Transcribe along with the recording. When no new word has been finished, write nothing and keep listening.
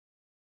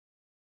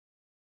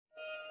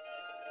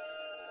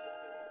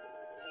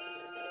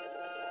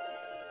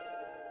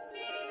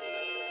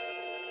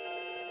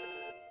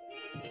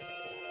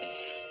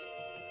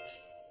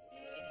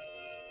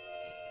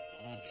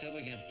until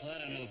we can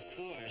plot a new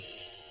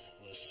course,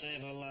 we'll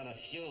save a lot of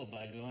fuel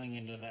by going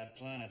into that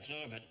planet's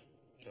orbit.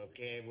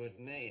 Okay with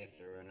me if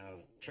there are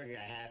no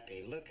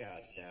trigger-happy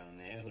lookouts down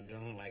there who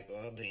don't like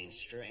orbiting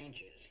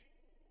strangers.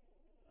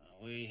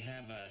 We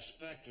have a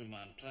spectrum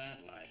on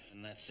plant life,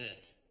 and that's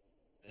it.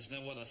 There's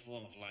no other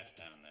form of life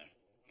down there.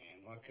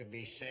 And what could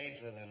be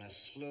safer than a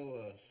slew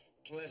of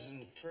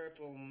pleasant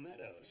purple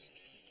meadows?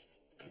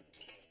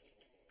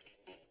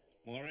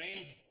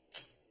 Maureen,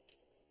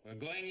 we're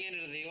going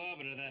into the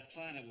orbit of that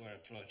planet we're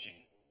approaching.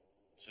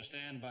 So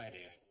stand by,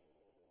 dear.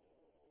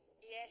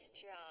 Yes,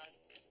 John.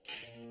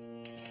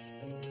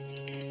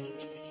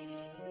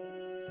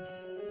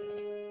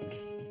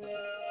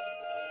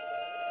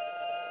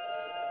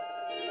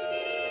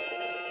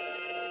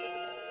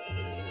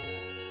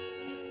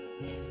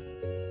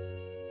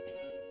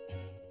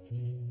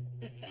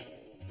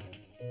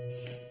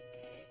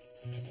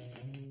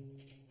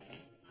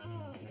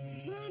 Oh,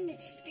 Mom,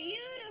 it's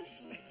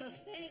beautiful.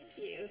 Thank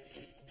you.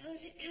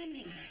 How's it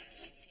coming?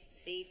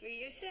 See for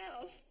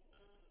yourself.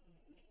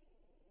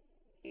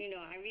 You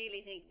know, I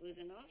really think it was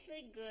an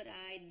awfully good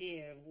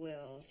idea of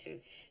Will's to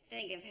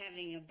think of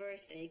having a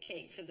birthday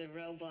cake for the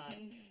robot.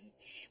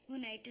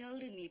 When I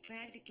told him, he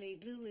practically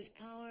blew his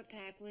power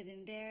pack with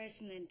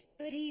embarrassment.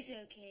 But he's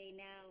okay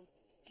now.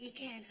 He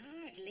can't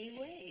hardly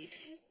wait.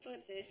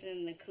 Put this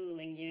in the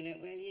cooling unit,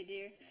 will you,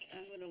 dear?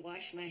 I'm going to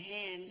wash my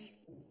hands.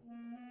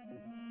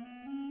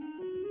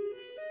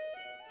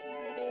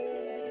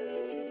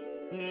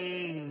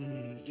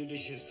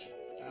 Delicious.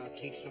 I'll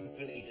take some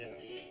for later.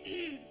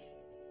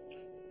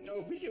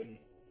 No, William.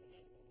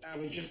 I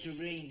was just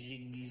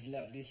arranging these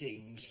lovely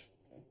things.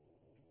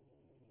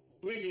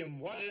 William,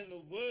 what in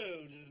the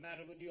world is the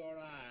matter with your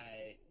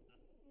eye?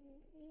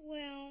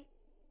 Well,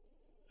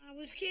 I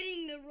was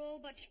getting the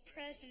robot's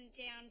present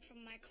down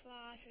from my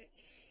closet,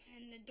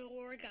 and the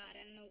door got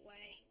in the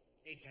way.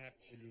 It's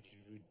absolutely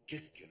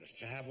ridiculous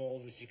to have all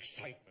this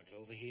excitement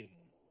over him.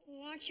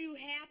 Well, aren't you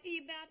happy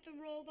about the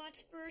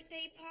robot's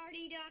birthday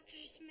party, Dr.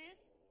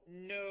 Smith?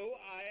 No,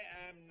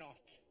 I am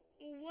not.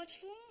 Well,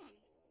 what's wrong?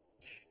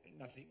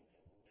 Nothing.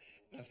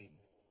 Nothing.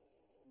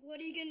 What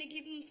are you going to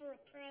give him for a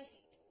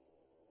present?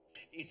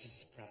 It's a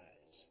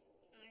surprise.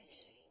 I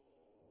see.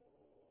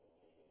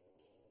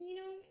 You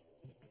know,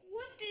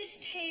 what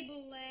this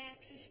table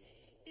lacks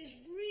is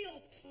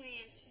real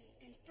plants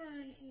and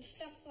ferns and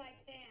stuff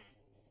like that.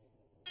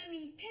 I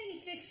mean, Penny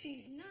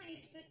Fixie's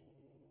nice, but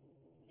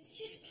it's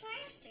just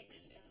plastic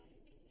stuff.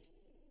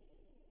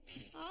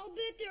 I'll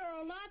bet there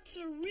are lots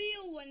of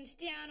real ones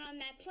down on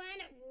that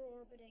planet we're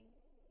orbiting.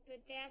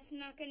 But that's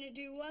not going to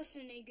do us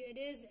any good,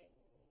 is it?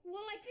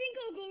 Well, I think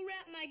I'll go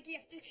wrap my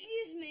gift.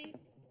 Excuse me.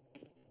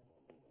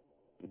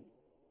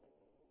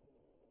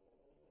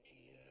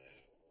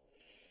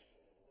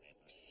 I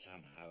must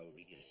somehow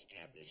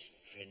re-establish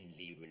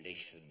friendly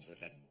relations with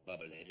that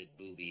bubble-headed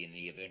booby in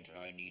the event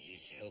I need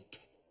his help.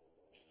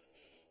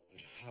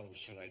 But how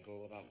shall I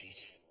go about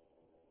it?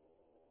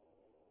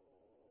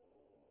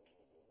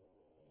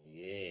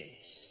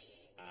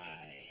 Yes, I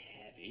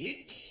have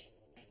it.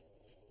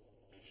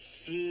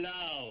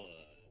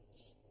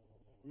 Flowers.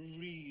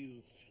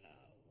 Real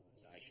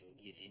flowers. I shall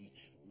give him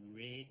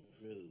red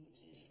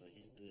roses for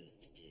his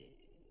birthday.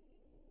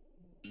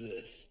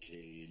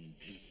 Birthday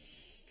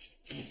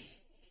indeed.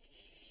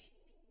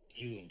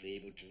 He won't be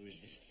able to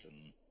resist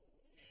them,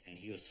 and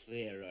he'll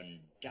swear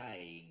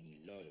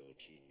undying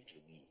loyalty to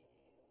me.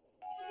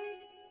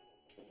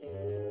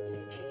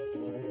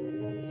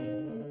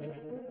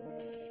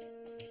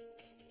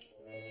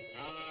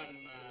 On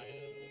my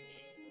own,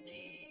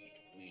 indeed,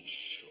 we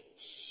shall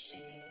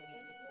see.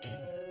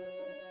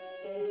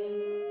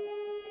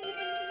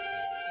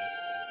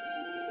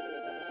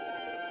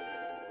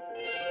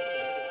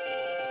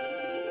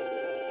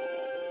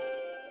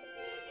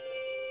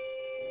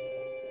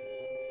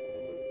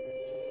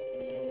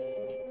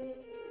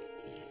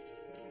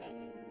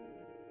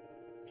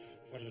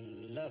 What a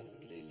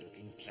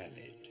lovely-looking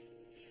planet.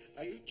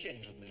 Are you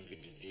gentlemen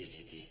going to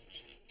visit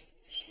it?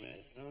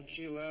 Smith, don't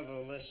you ever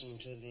listen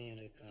to the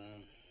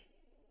intercom.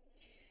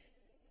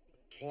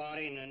 We're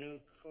plotting a new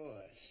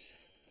course.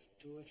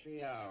 2 or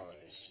 3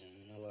 hours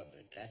in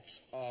orbit.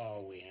 That's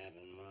all we have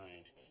in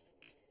mind.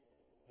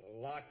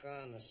 We'll lock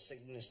on the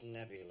Cygnus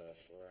Nebula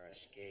for our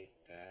escape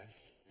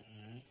path.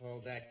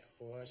 Hold that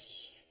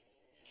course.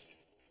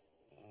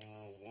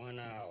 1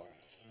 hour. All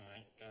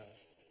right, got it.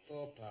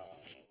 Full power.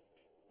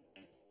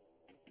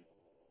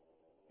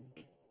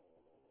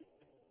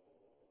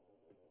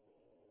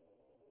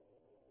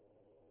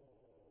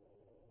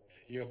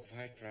 You're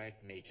quite right,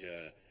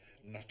 Major,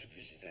 not to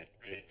visit that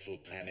dreadful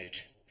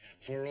planet.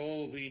 For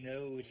all we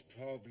know, it's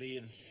probably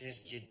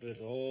infested with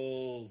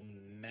all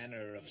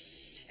manner of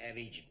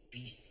savage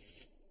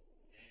beasts,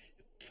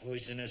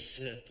 poisonous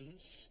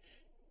serpents,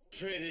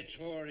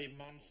 predatory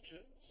monsters.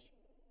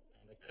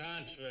 On the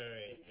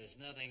contrary, there's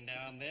nothing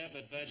down there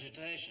but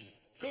vegetation.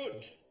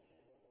 Good.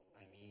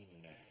 I mean,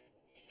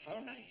 how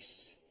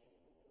nice.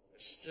 We're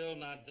still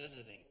not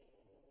visiting.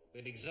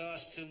 We'd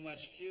exhaust too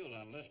much fuel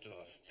on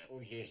liftoff.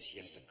 Oh,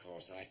 yes, of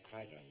course. I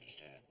quite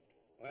understand.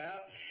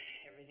 Well,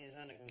 everything's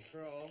under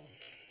control.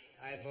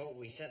 I vote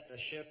we set the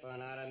ship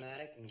on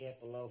automatic and get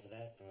below for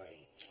that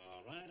party.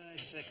 All right, I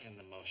second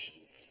the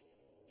motion.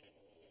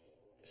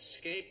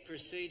 Escape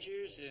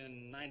procedures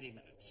in 90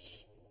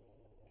 minutes.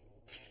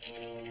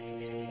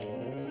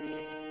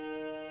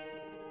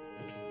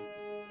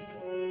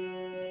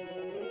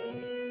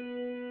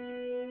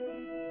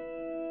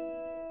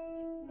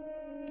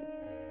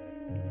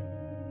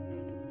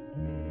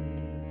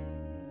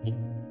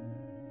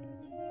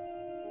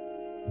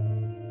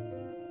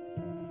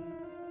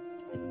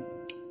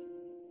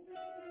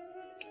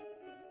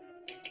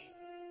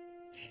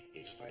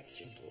 It's quite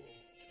simple.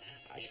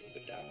 I shall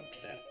go down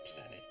to that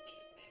planet,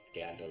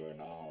 gather an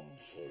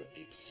armful of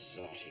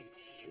exotic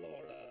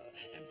flora,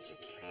 and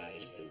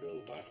surprise the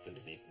robot with a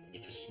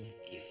magnificent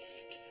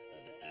gift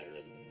of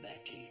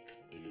aromatic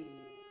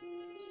blues.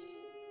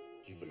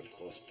 He will, of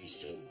course, be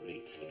so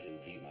grateful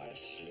he'll be my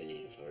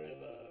slave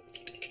forever.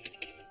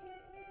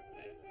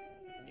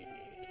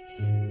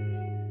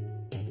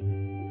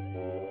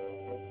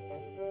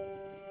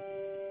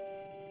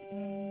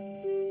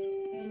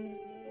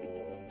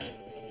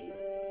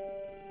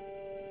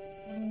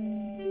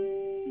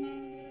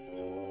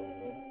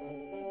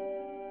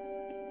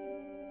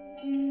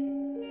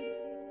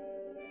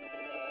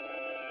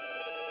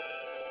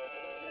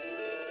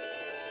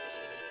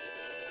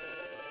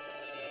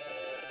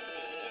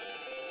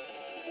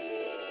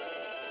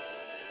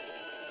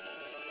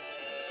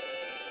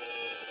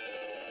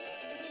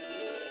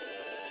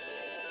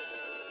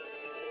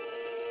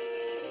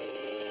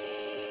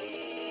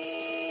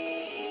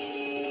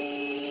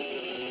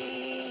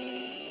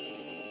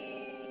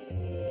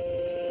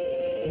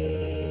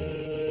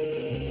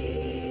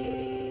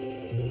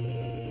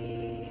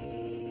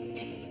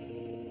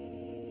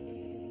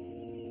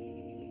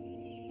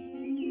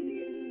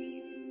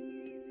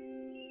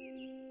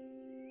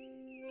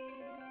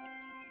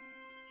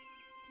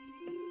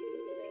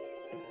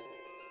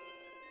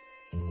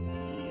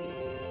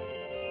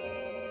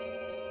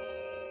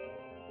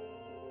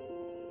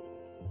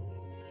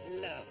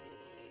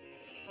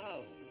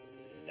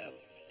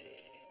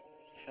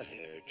 A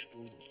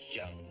veritable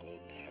jungle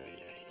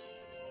paradise.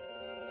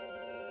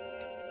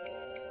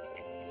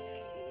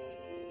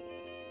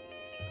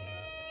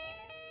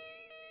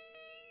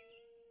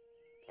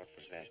 What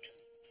was that?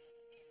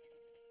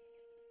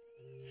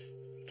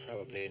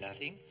 Probably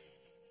nothing.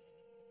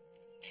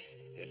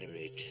 At any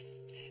rate,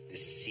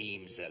 this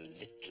seems a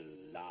little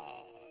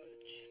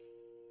large.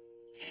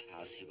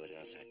 I'll see what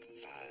else I can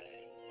find.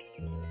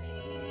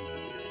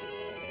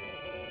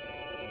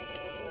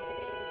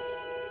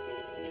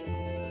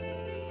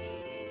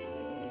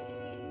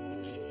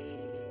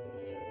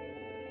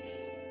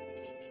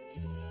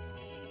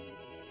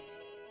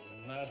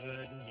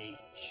 Mother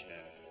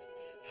Nature,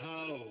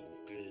 how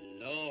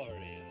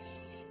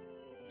glorious.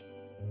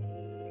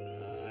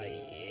 Ah,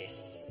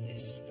 yes,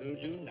 this will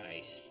do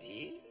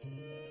nicely.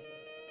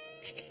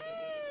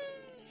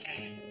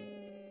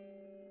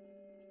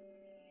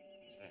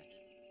 What's that?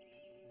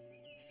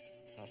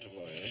 Not a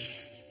word.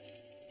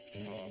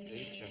 Probably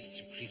just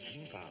a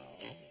creaking bough.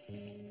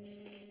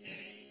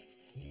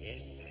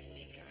 Yes, I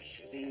think I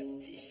should have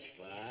this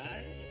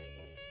one.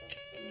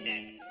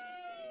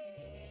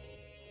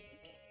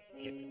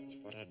 Heavens,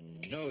 what a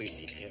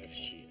noisy pair of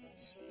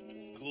shields.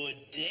 Good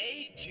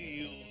day to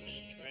you,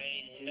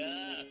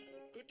 stranger.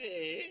 Good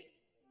day.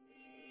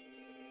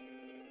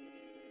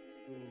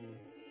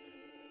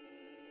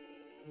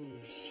 Who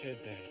said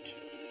that?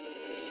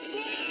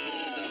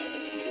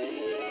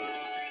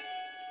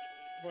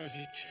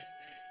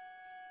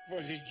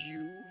 Was it you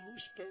who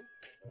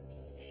spoke?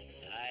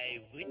 I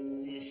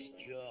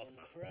witnessed your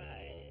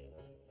crime.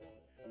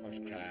 What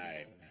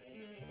crime?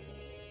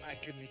 I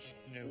committed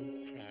no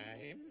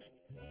crime.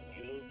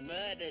 You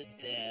murdered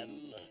them.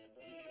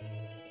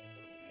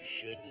 You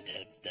shouldn't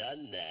have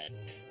done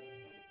that.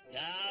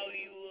 Now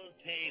you will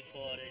pay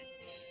for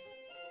it.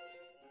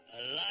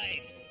 A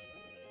life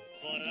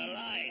for a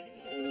life.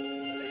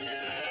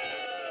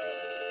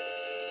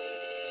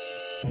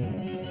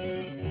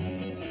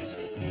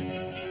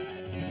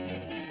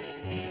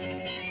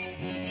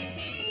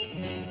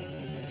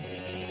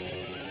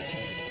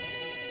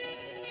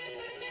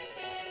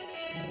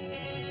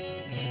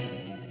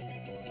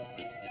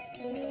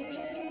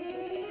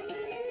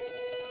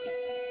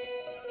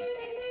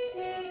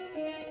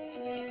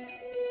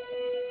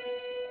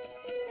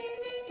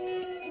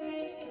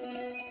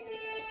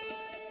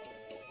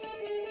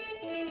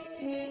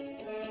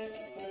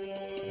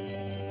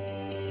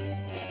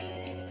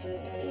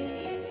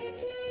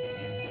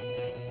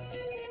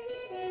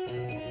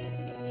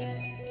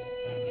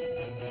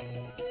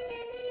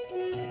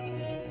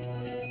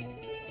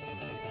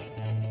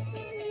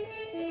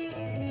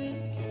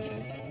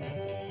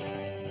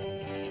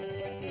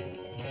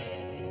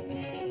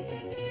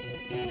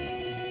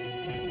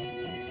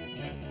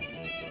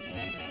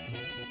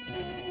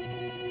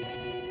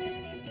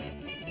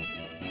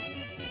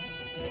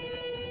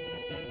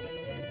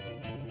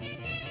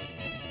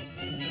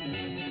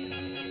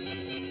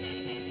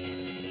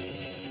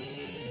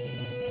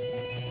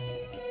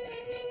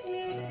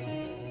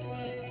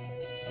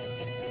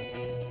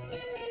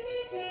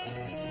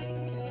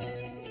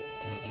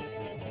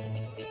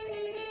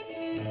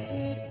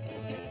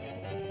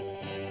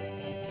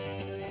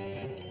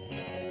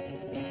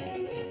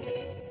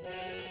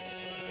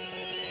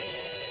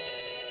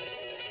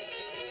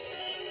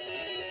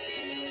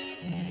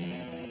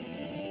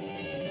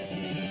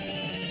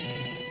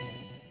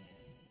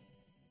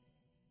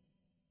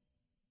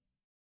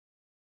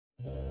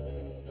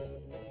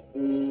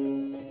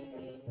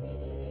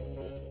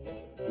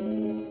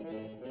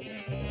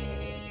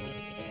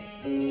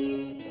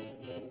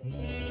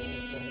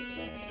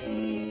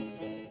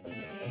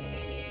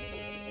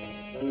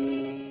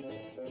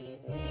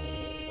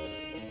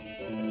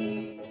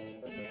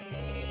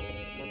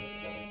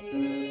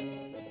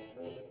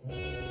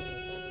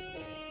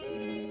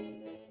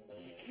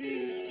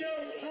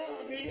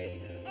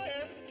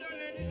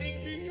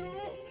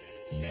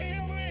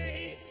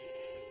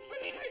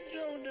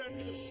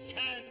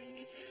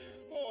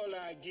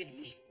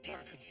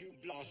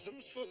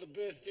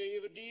 birthday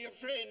of a dear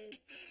friend.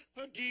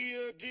 A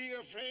dear,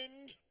 dear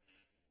friend.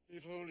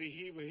 If only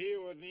he were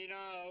here with me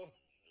now.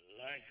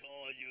 Like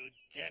all you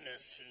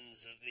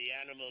denizens of the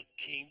animal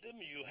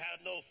kingdom, you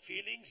have no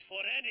feelings for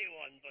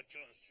anyone but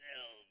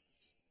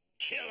yourselves.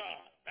 Killer,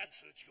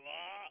 that's what you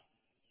are.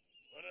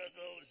 One of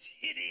those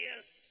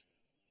hideous,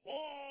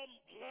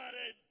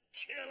 warm-blooded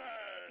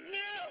killers.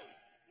 No!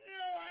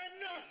 No, I'm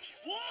not!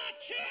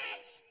 Watch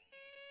it!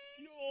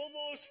 You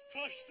almost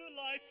crushed the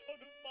life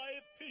out of my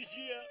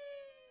Apisia.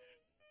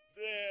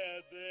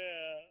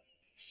 There.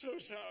 So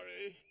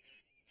sorry.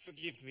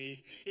 Forgive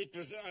me. It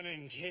was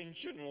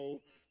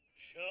unintentional.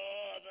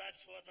 Sure,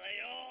 that's what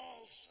they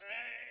all say.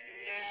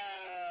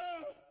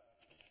 No!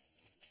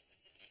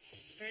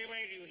 Stay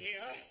away, do you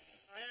hear?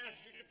 I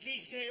ask you to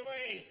please stay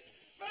away.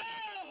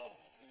 Oh!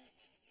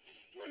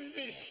 What is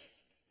this?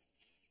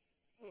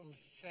 Oh,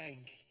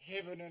 thank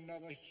heaven,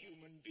 another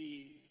human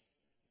being.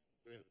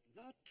 Well,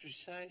 not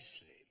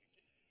precisely.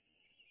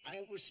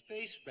 I was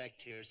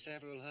space-wrecked here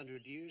several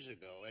hundred years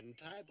ago, and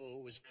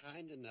Tybo was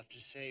kind enough to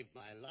save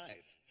my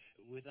life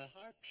with a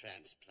heart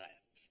transplant.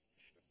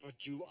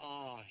 But you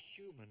are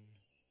human.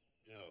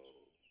 No,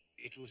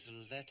 it was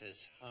a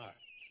lettuce heart.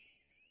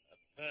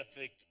 A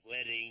perfect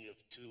wedding of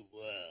two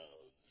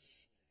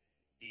worlds.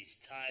 He's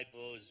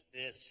Tybo's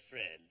best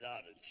friend,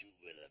 aren't you,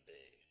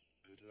 Willoughby?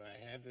 Do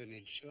I have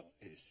any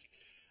choice?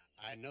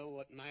 I know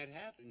what might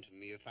happen to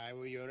me if I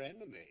were your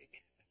enemy.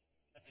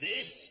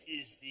 This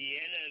is the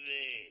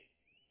enemy.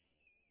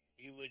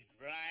 He would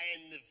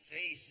grind the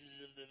faces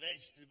of the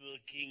vegetable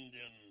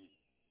kingdom.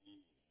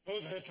 Oh,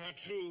 that's not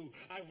true.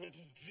 I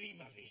wouldn't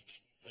dream of it.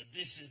 But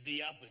this is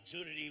the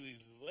opportunity we've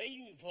been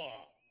waiting for.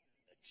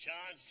 A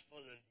chance for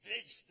the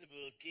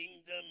vegetable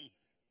kingdom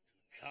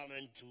to come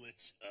into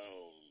its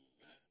own.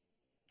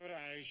 But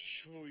I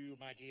assure you,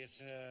 my dear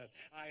sir,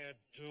 I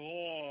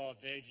adore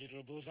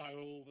vegetables. I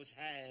always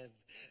have.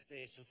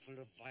 They're so full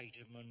of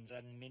vitamins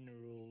and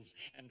minerals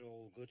and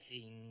all good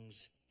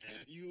things.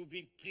 You'll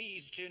be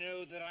pleased to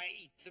know that I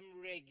eat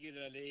them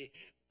regularly,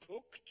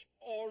 cooked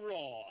or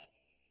raw.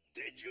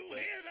 Did you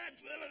hear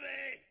that,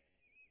 Willoughby?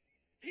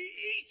 He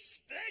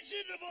eats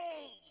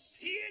vegetables.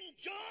 He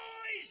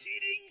enjoys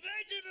eating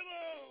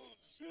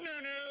vegetables.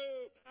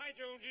 No, I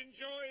don't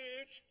enjoy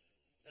it.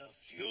 A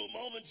few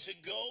moments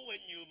ago, when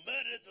you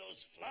murdered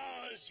those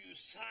flowers, you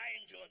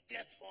signed your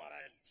death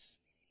warrant.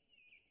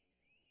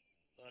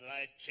 But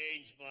I've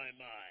changed my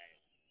mind.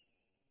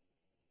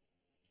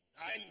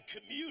 I'm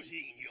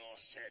commuting your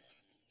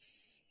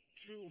sentence.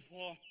 To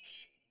what?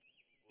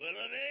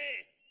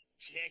 Willoughby,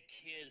 check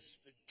his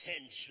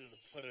potential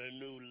for a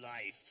new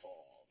life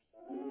form.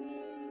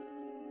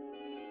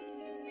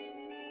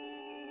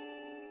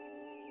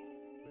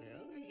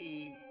 Well,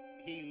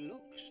 he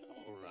looks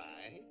all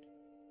right.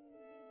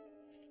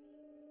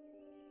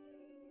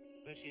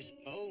 But his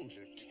bones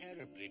are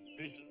terribly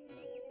brittle.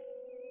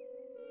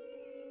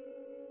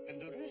 And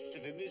the rest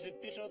of him is a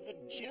bit on the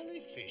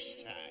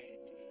jellyfish side.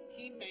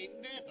 He may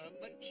never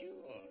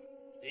mature.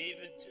 Leave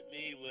it to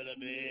me,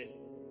 Willoughby.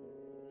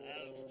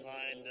 I'll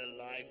find a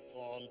life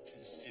form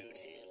to suit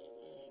him.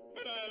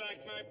 But I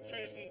like my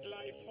present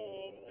life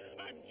form.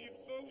 I'm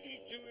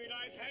devoted to it.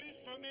 I've had it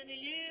for many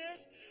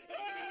years.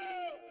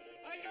 Oh!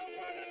 I don't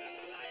want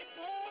another life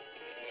form.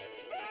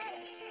 Oh!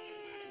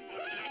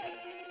 Oh!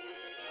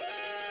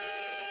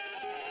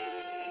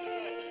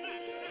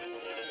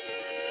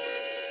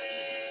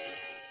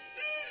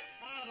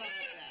 How about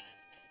that?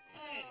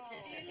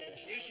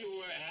 Wish you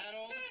wore a hat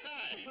all the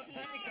time.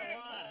 Thanks a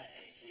lot.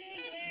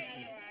 There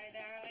you are,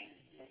 darling.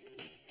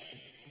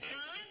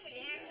 John, will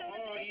you have some of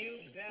Oh, this? you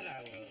bet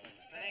I will.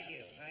 Thank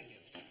you.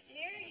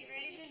 Here, you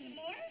ready for some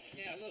more?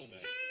 Yeah, a little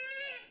bit.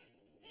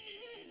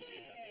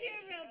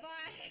 Here,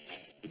 robot.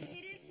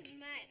 It isn't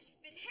much,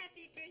 but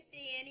happy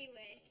birthday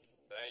anyway.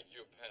 Thank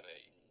you,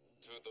 Penny.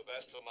 To the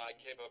best of my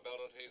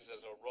capabilities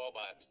as a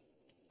robot,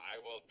 I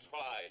will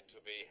try to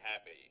be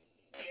happy.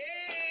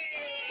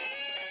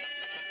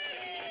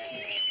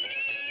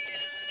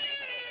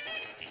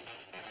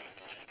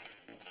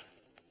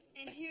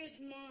 And here's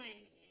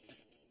mine.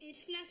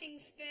 It's nothing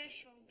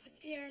special, but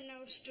there are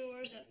no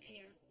stores up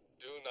here.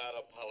 Do not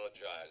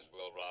apologize,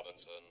 Will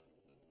Robinson.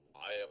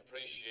 I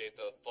appreciate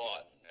the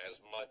thought as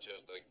much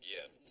as the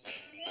gift.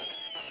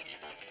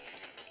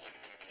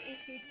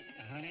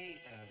 Honey,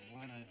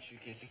 why don't you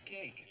get the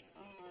cake?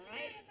 All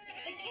right.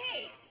 The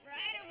cake,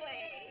 right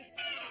away.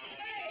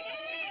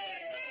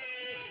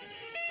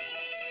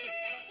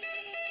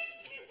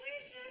 Hey,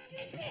 where's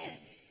Dr. Smith?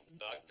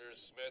 Dr.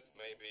 Smith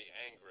may be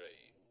angry.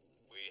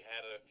 We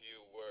had a few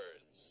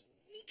words.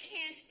 He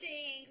can't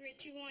stay angry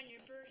at you on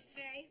your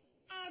birthday.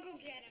 I'll go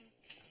get him.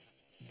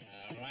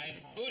 All right.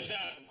 Who's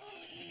up?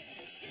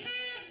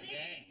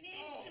 Okay.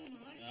 Maybe some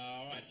more.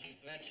 All right, you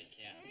bet you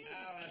can.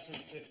 I'll have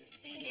some too.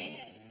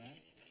 Yes.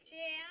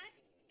 Dad,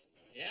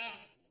 Yeah?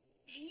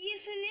 he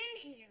isn't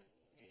in here.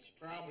 He's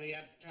probably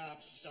up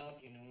top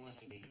sulking and wants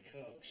to be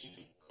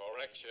coaxed.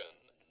 Correction.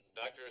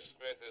 Dr.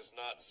 Smith is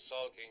not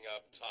sulking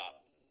up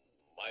top.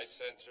 My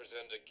sensors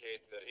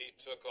indicate that he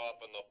took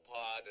off in the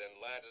pod and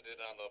landed it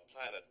on the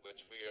planet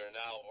which we are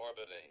now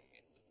orbiting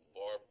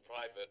for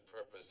private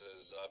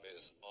purposes of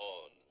his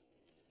own.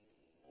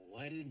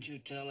 Why didn't you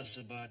tell us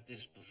about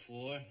this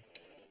before?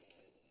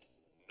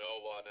 No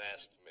one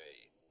asked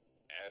me.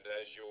 And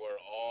as you are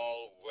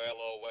all well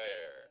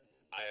aware,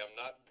 I am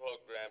not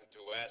programmed to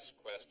ask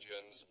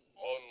questions,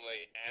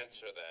 only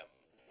answer them.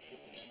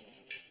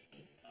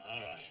 All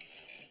right.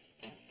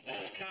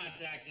 Let's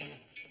contact him.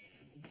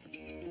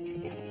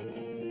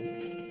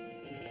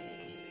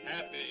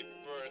 Happy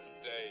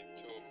birthday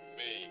to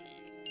me.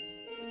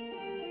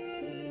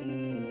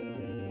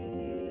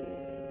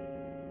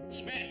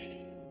 Smith,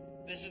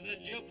 this is the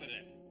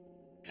Jupiter.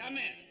 Come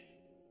in.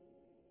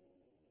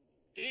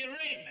 Do you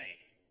read me?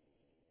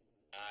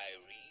 I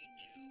read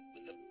you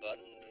with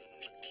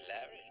abundant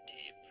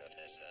clarity,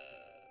 Professor.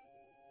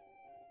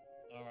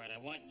 All right, I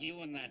want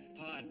you and that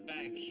pod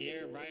back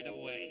here right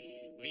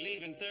away. We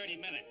leave in 30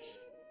 minutes.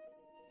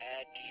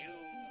 Adieu,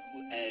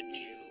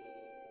 adieu.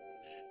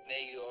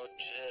 May your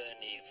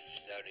journey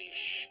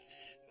flourish.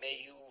 May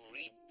you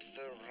reap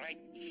the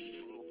ripe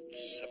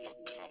fruits of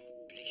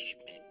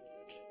accomplishment.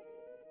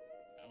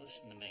 Now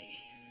listen to me.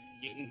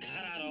 You can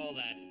cut out all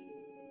that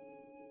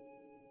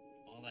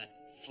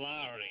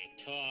flowery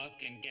talk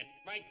and get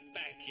right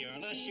back here,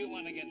 unless you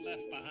want to get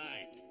left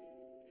behind.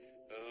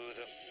 Oh,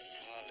 the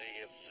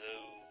folly of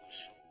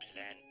those who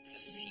plant the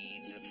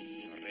seeds of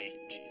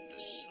threat in the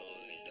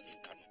soil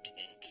of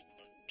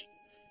contentment.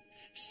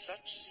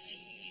 Such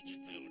seeds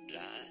will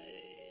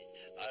die,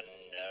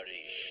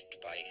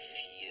 unnourished by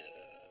fear.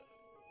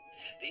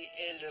 The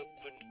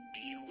eloquent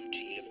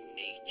beauty of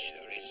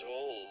nature is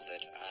all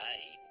that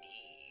I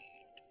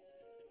need.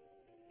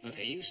 Look,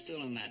 are you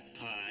still in that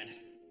pod?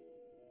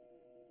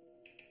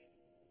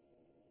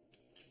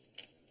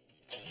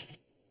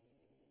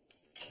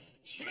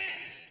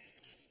 Smith!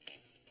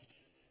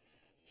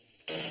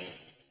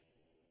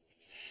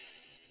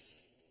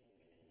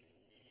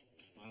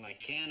 Well, I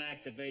can't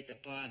activate the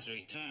pod's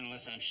return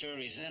unless I'm sure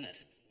he's in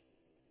it.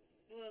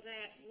 Well,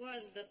 that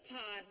was the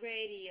pod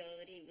radio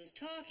that he was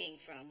talking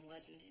from,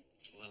 wasn't it?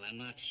 Well, I'm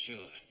not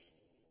sure.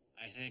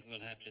 I think we'll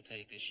have to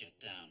take this shit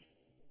down.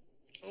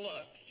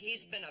 Look,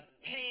 he's been a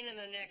pain in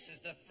the neck since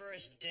the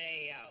first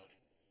day out.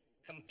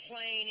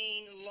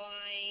 Complaining,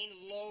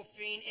 lying,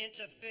 loafing,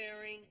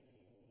 interfering.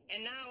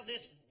 And now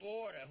this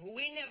boarder, who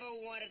we never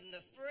wanted in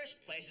the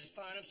first place, has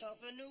found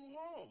himself a new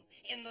home.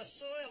 In the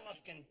soil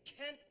of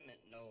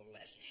contentment, no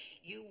less.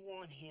 You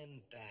want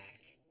him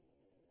back.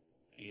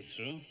 Are you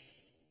through?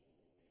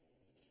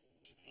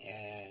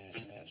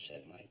 Yes, I've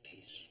said my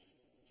piece.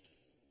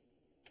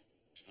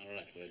 All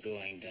right, we're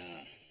going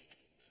down.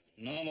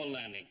 Normal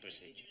landing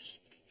procedures.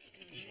 All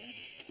right.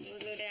 We'll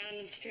go down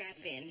and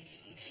strap in.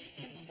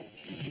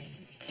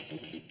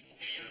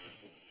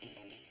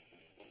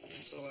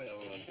 Soil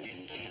of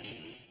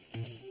contentment.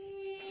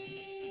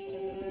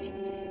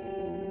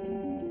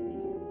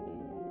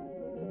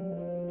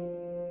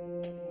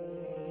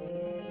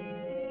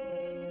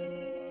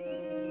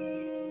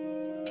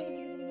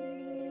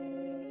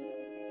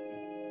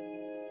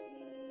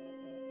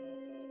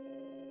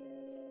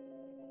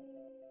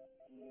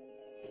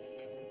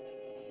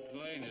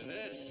 According to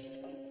this,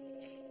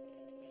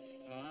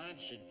 pond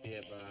should be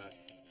about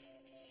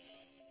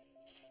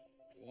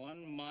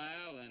 1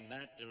 mile in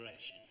that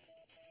direction.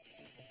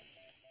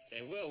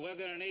 Say, Will, we're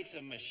gonna need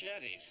some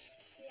machetes.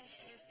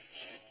 Yes, sir.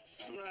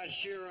 I'm not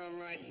sure I'm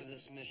right for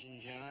this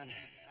mission, John.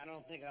 I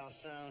don't think I'll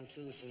sound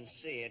too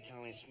sincere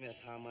telling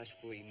Smith how much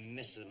we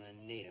miss him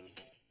and need him.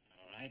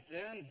 All right,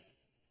 then.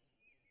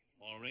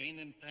 Maureen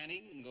and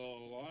Penny can go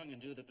along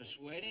and do the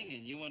persuading,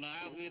 and you and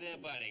I'll be their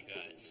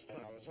bodyguards.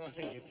 Well, as long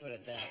as you put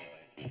it that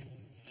way.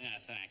 Yeah,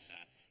 thanks,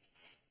 son.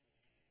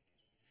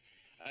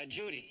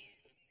 Judy,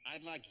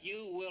 I'd like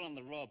you, Will, and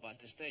the robot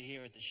to stay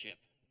here at the ship.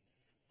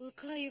 We'll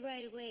call you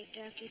right away if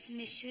Dr.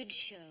 Smith should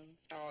show.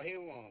 Oh, he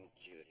won't,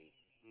 Judy.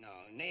 No,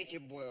 Nature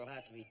Boy will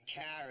have to be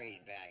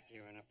carried back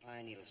here in a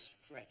pine needle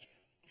stretcher.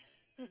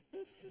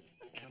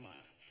 Come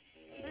on.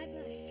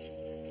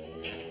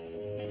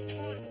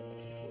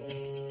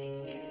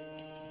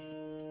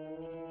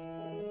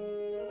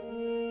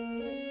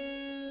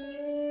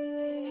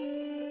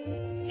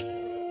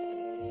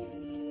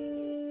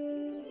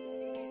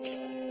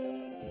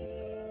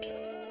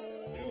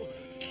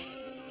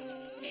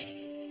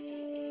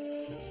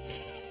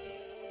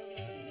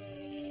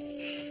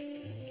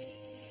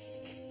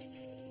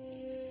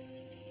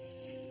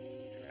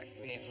 Correct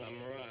me if I'm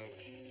wrong,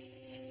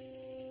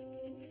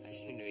 but I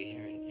seem to be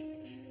hearing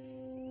things.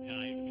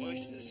 Giant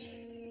voices.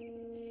 You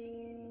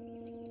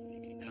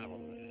can count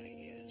on that, I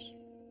guess.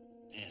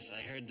 Yes,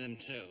 I heard them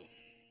too.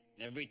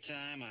 Every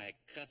time I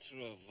cut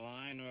through a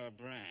vine or a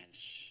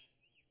branch.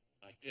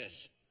 Like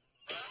this.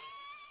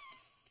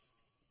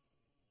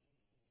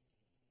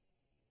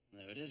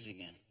 There it is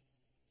again.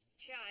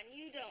 John,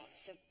 you don't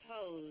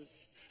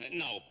suppose...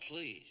 No,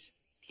 please.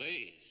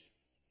 Please.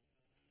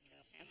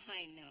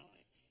 I know,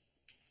 it's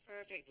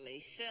perfectly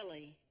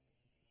silly.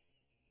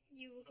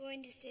 You were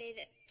going to say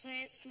that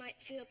plants might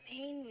feel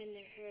pain when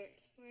they're hurt,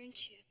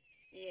 weren't you?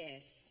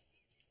 Yes.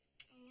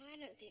 Oh, I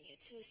don't think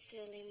it's so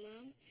silly,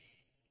 Mom.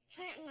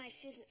 Plant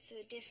life isn't so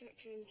different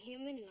from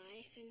human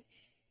life, and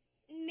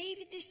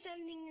maybe there's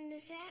something in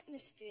this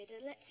atmosphere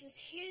that lets us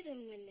hear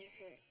them when they're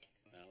hurt.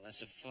 Well,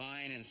 that's a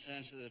fine and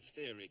sensitive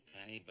theory,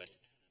 Penny, but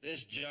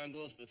this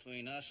jungle's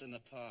between us and the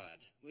pod.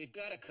 We've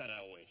got to cut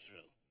our way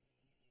through.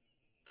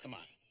 Come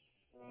on.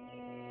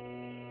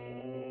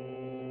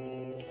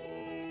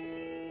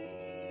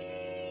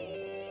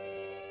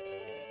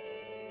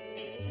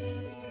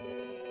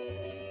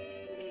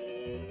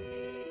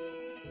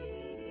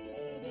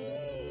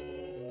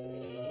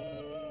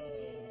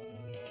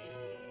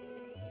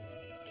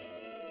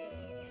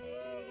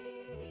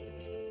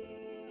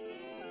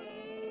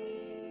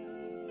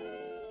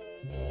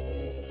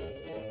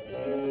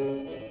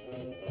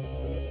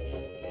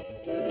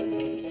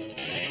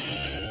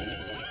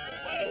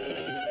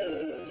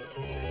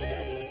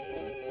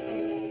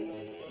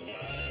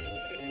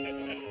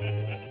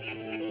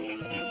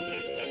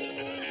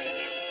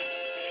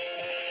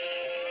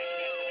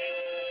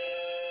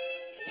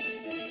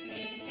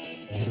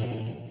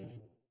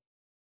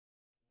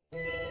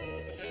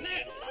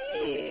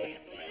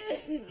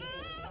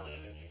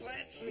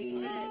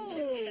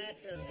 That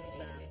doesn't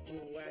sound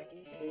too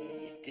wacky.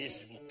 It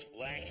isn't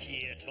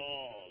wacky at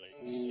all.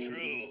 It's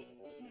true.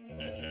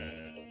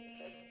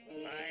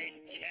 Fine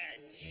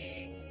catch.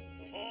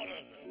 4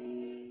 of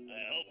them. I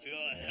hope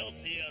you're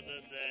healthier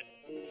than that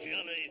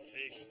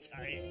jellyfish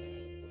type.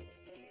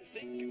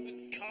 Think you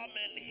would come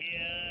in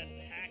here and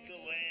hack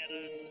away at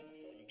us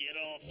and get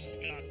off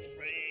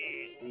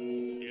scot-free?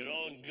 For your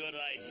own good,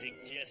 I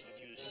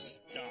suggest you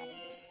stop.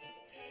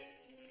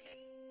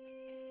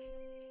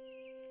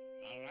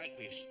 All right,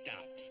 we've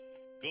stopped.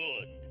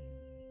 Good.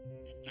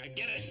 Now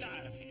get us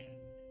out of here.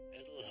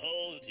 It'll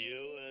hold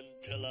you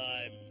until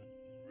I'm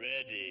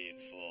ready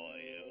for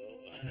you.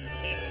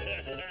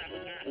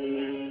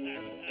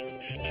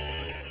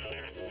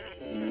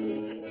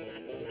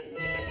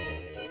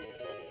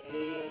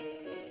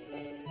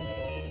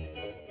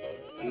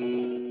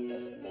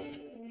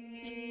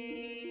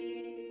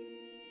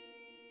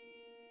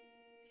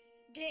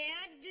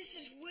 Dad, this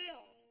is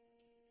Will.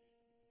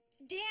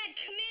 Dad,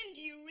 come in.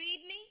 Do you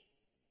read me?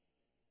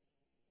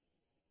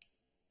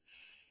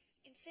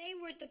 If they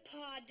were at the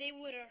pod, they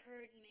would have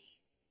heard me.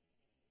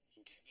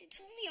 It's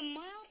only a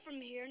mile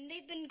from here, and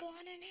they've been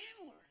gone an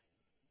hour.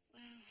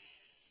 Well,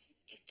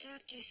 if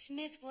Dr.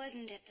 Smith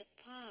wasn't at the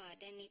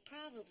pod, and he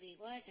probably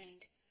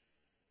wasn't,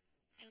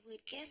 I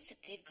would guess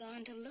that they've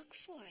gone to look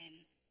for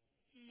him.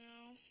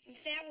 No,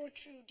 if that were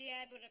true,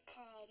 Dad would have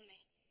called me.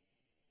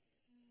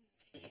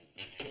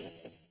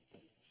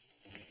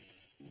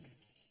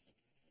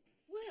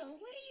 Will,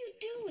 what are you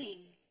doing?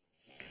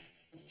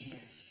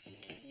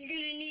 You're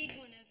gonna need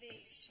one of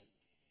these.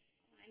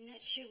 I'm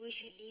not sure we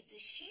should leave the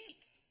ship.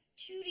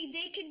 Judy,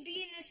 they could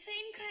be in the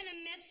same kind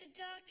of mess that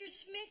Dr.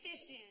 Smith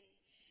is in.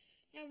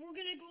 Now, we're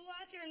gonna go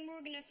out there and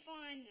we're gonna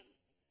find them.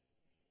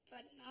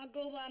 But I'll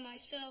go by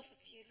myself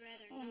if you'd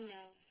rather not. Oh,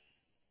 no.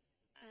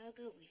 I'll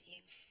go with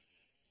you.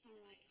 All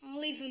right.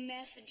 I'll leave a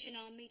message and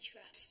I'll meet you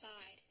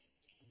outside.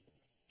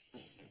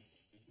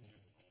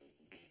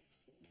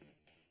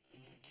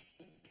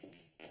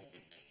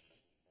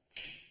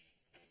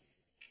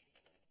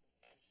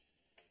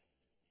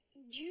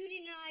 Judy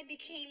and I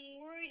became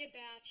worried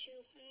about you,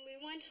 and we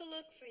went to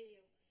look for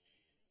you.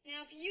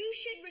 Now, if you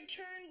should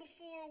return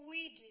before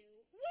we do...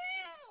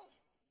 Will!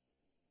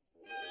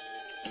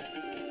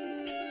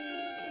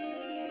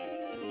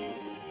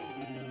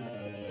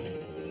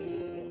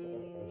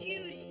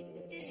 Judy,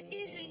 this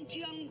isn't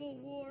jungle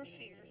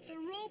warfare. The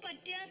robot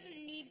doesn't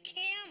need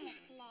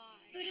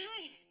camouflage. But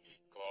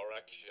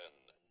Correction.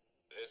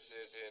 This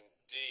is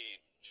indeed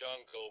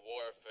jungle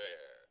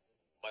warfare.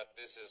 But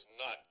this is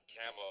not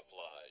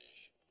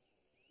camouflage.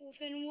 Well,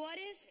 then what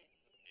is it?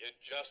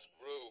 It just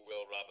grew,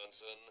 Will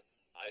Robinson.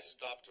 I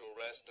stopped to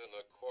rest in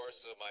the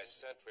course of my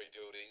sentry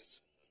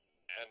duties.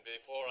 And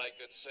before I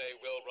could say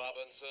Will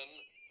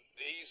Robinson,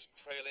 these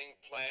trailing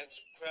plants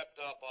crept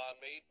up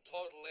on me,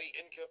 totally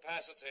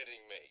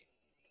incapacitating me.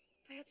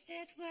 perhaps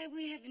that's why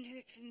we haven't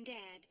heard from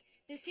Dad.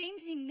 The same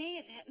thing may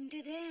have happened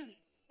to them.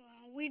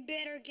 Well, we'd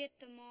better get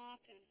them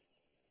off him.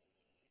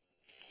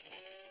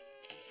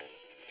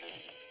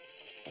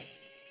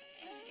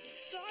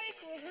 Sorry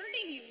for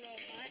hurting you,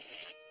 Robot.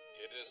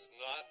 It is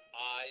not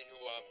I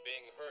who am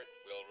being hurt,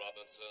 Will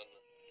Robinson.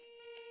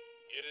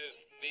 It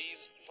is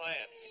these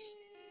plants.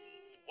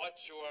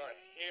 What you are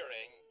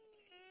hearing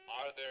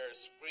are their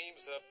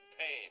screams of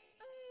pain.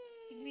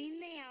 You mean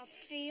they have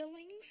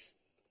feelings?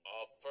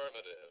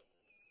 Affirmative.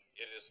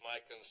 It is my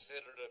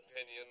considered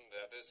opinion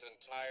that this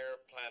entire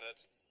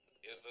planet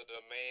is the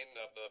domain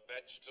of the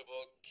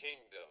vegetable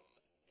kingdom,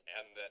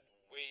 and that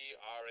we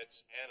are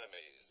its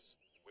enemies.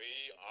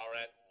 We are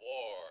at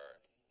war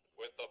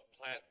with the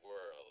plant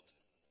world.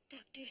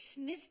 Dr.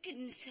 Smith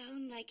didn't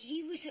sound like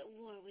he was at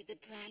war with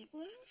the plant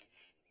world.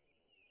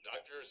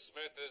 Dr.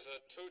 Smith is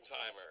a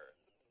two-timer.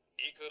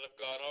 He could have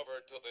gone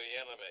over to the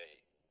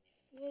enemy.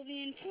 Well,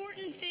 the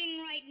important thing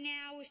right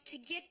now is to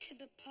get to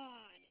the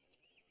pod.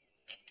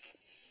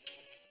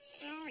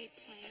 Sorry,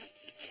 Plant.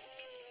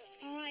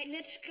 All right,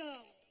 let's go.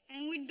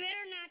 And we'd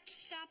better not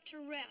stop to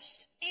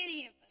rest,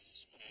 any of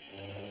us.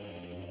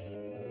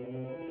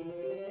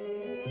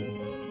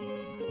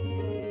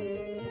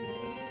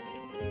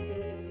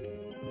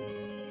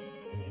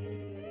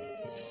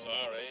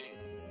 Sorry.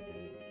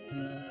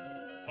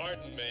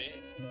 Pardon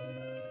me.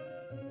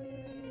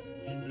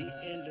 The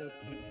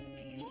eloquent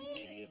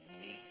beauty of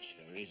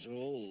nature is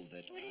all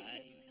that What is I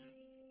it?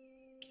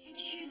 Can't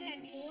you hear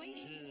that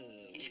voice?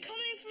 It's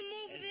coming from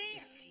over there.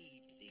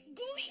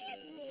 Go ahead,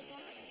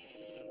 Robot.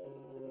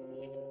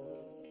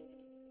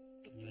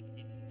 The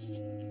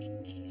beneficent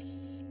kiss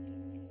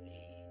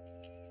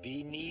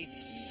beneath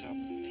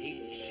some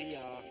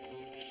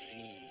patriarchal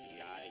tree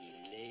I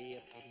lay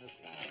upon the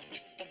ground,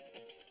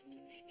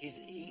 his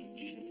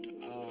ancient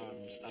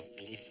arms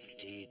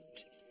uplifted,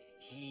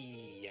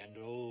 he and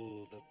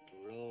all the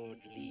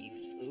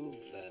broadleaves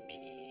over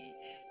me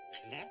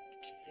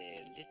clapped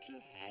their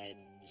little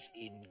hands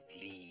in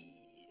glee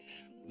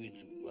with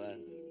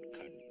one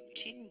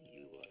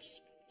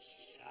continuous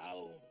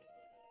sound.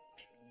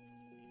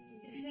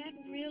 Is that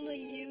really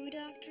you,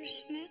 Dr.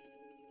 Smith?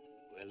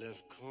 Well,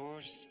 of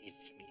course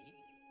it's me.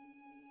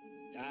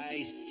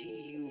 I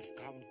see you've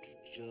come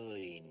to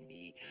join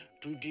me,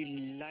 to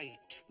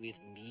delight with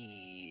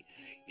me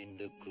in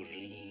the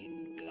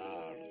green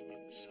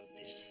garments of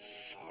this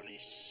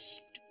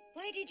forest.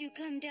 Why did you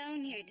come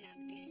down here,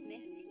 Dr.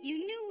 Smith? You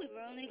knew we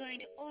were only going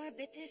to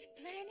orbit this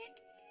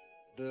planet.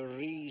 The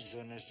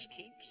reason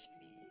escapes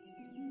me,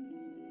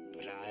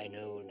 but I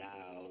know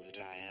now that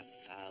I have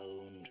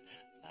found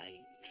my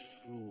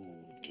true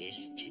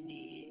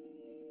destiny.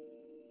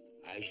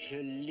 I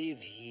shall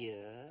live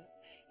here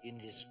in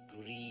this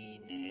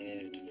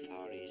green-haired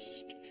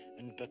forest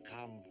and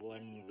become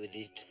one with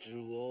it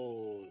through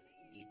all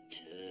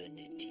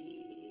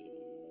eternity.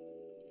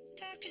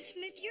 Dr.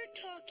 Smith, you're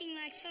talking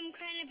like some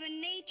kind of a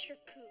nature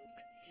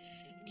kook.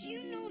 Do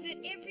you know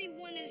that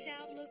everyone is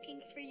out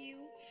looking for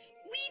you?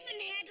 We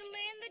even had to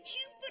land the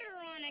Jupiter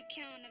on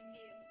account of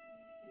you.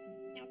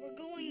 Now we're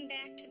going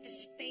back to the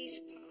space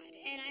pod,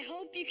 and I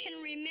hope you can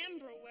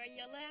remember where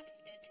you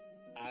left it.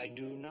 I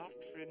do not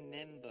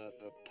remember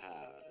the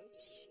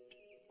past.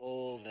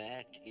 All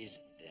that is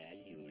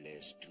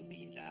valueless to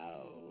me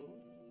now.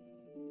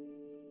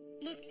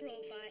 Look,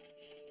 Robot,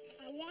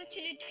 I want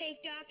you to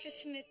take Dr.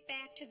 Smith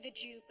back to the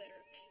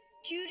Jupiter.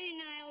 Judy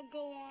and I'll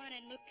go on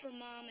and look for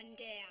Mom and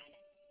Dad.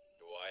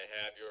 Do I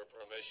have your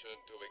permission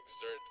to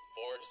exert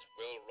force,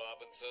 Will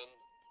Robinson?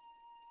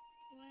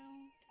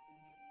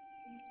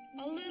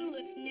 Well, a little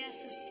if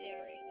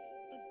necessary,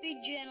 but be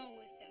gentle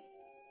with him.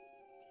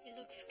 He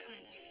looks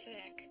kind of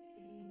sick.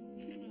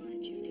 Come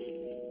on, Judy.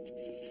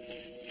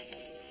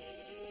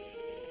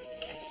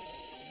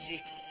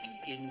 Sick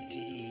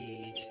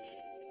indeed.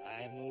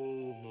 I'm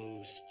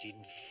almost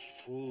in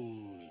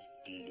full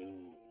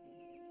bloom.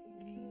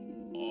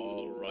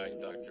 All right,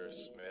 Dr.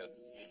 Smith.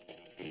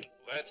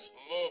 Let's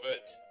move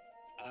it.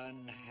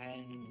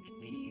 Unhand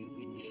me, you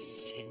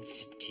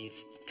insensitive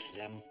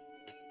clump.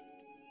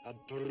 A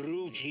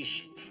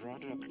brutish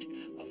product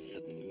of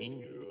the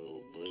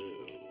mineral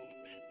world.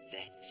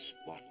 That's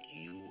what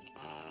you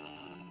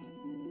are.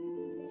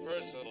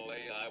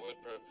 Personally, I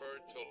would prefer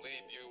to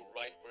leave you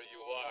right where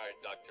you are,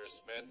 Dr.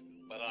 Smith,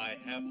 but I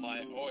have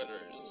my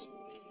orders.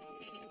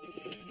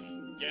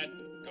 Get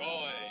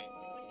going.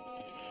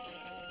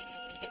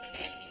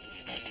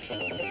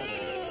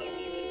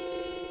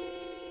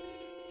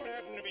 What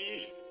happened to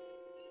me?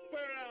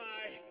 Where am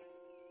I?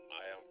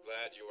 I am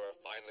glad you are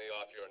finally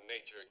off your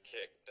nature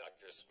kick,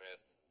 Dr.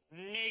 Smith.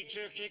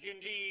 Nature kick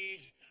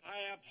indeed.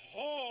 I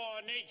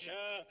abhor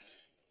nature.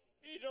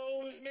 It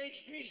always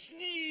makes me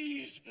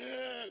sneeze.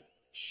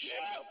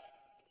 Shut!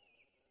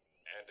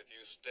 And if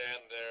you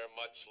stand there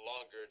much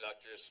longer,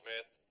 Dr.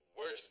 Smith,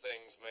 worse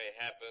things may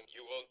happen.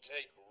 You will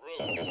take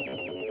root.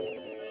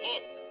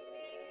 Look!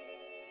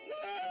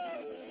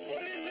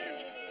 What is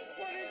this?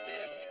 What is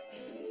this?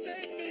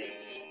 Save me!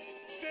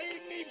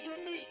 Save me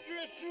from this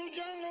dreadful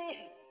jungle!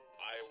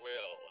 I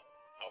will.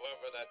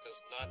 However, that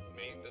does not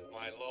mean that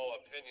my low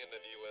opinion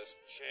of you has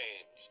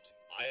changed.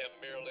 I am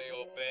merely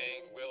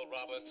obeying Will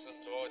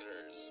Robinson's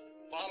orders.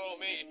 Follow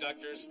me,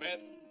 Dr.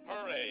 Smith.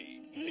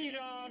 Hurry! Lead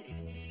on!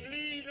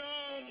 Lead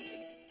on!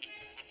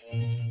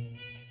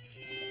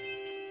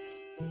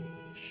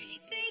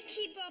 If they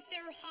keep up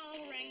their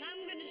hollering,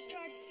 I'm gonna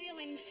start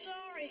feeling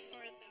sorry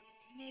for them.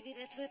 Maybe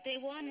that's what they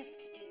want us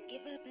to do,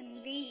 give up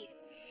and leave.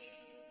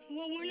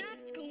 Well, we're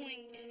not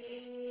going to.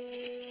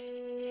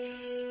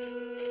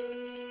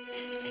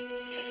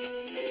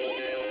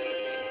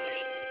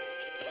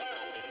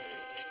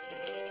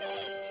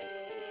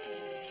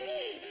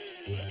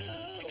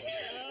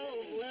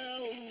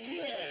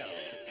 Well.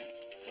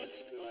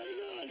 What's going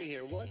on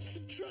here? What's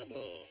the trouble?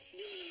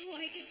 Oh,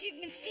 I guess you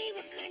can see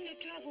what kind of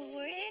trouble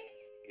we're in.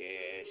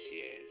 Yes.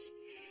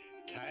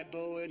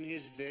 Tybo and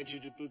his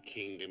vegetable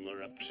kingdom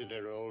are up to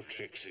their old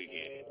tricks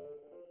again.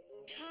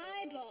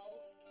 Tybo?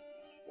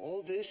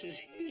 All this is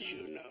his,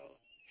 you know.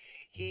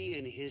 He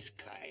and his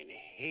kind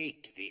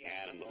hate the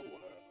animal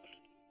world.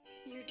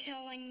 You're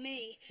telling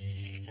me.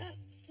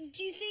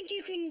 Do you think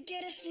you can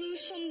get us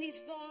loose from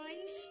these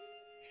vines?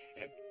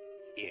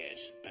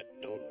 Yes,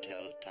 but don't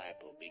tell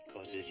Typo,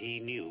 because if he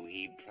knew,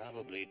 he'd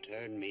probably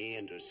turn me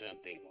into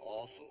something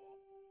awful.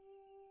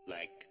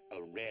 Like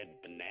a red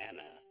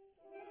banana.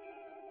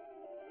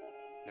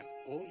 Now,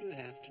 all you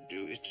have to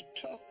do is to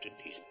talk to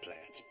these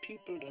plants.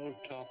 People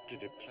don't talk to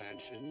the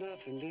plants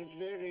enough, and they're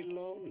very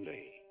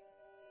lonely.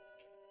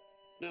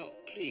 Now,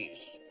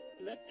 please,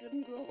 let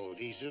them go.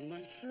 These are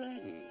my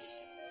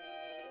friends.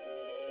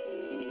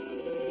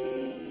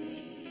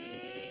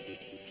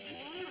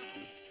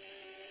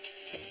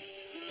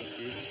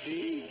 You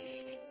see?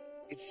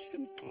 It's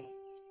simple.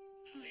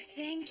 Oh,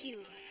 thank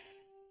you.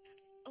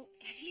 Oh,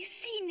 have you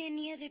seen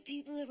any other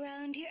people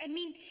around here? I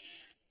mean,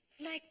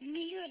 like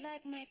me or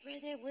like my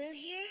brother Will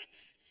here?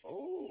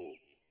 Oh,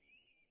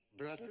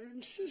 brother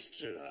and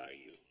sister, are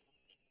you?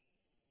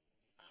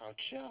 How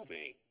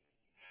charming.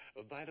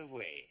 Oh, by the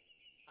way,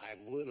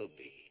 I'm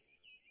Willoughby.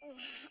 Oh,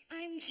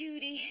 I'm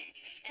Judy,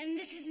 and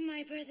this is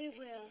my brother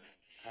Will.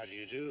 How do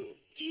you do?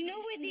 Do you know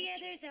where the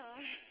others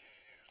are?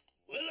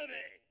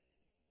 Willoughby!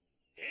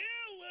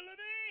 Here,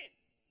 Willoughby!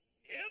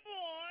 Here,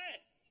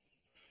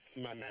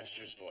 boy! My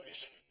master's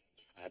voice.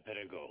 I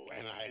better go,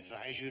 and I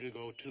advise you to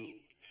go too,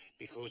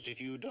 because if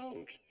you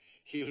don't,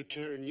 he'll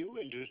turn you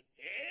into...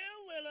 Here,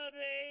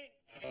 Willoughby!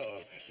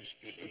 Oh,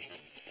 excuse me.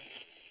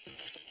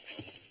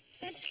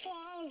 Let's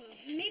follow him.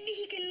 Maybe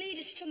he can lead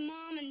us to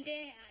Mom and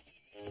Dad.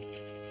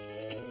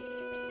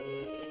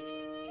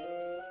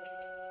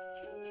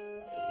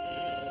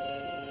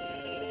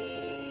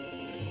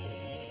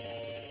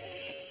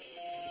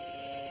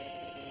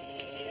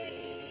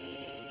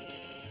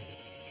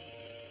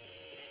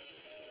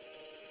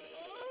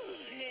 Oh,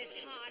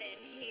 it's hot in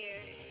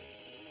here.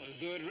 Well,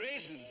 good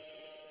reason.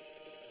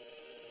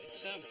 It's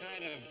some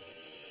kind of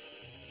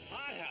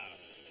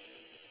hothouse.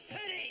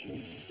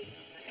 Penny!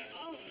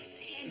 Oh,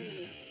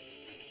 Penny.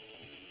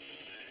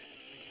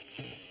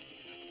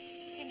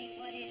 Penny,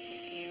 what is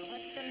it, dear?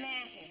 What's the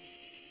matter?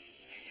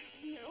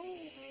 No,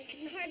 I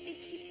can hardly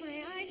keep my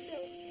eyes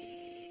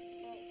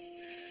open. Oh,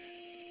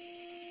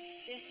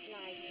 just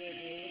like it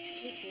is.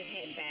 Keep your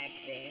head back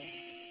there.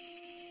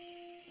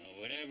 Well,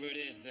 whatever it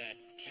is that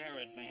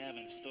carrot may have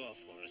in store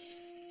for us,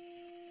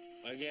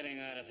 we're getting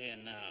out of here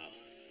now.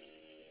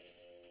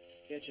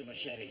 Get your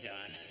machete,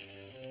 Don.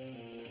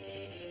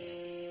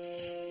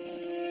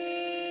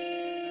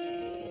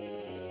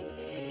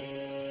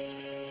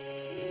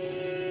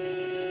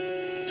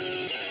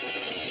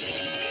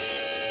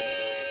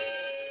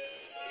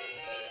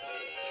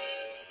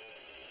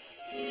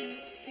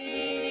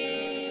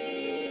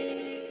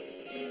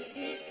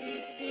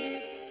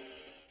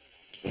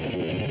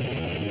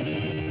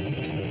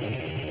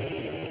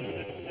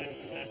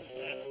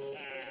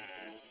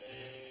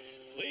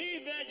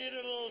 We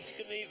vegetables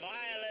can be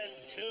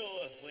violent too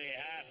if we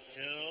have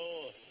to.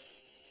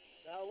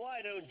 Now,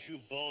 why don't you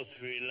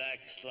both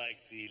relax like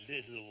the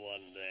little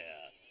one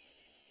there?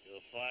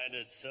 You'll find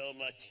it so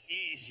much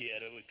easier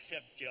to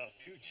accept your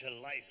future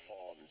life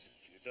forms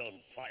if you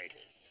don't fight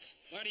it.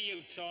 What are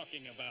you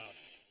talking about?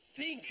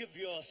 Think of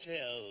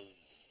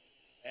yourselves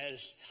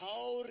as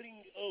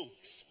towering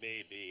oaks,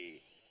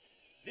 maybe,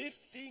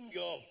 lifting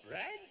your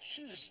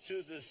branches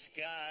to the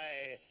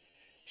sky,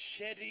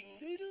 shedding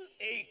little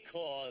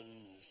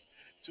acorns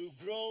to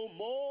grow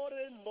more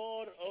and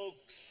more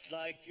oaks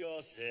like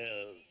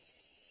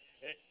yourselves.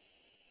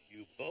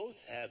 You both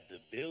have the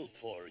build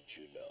for it,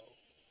 you know.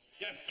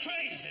 You're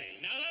crazy.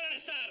 Now let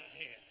us out of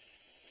here.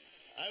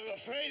 I'm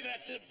afraid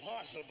that's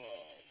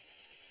impossible.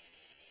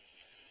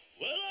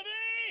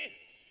 Willoughby!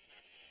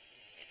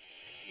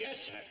 Yes,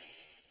 sir.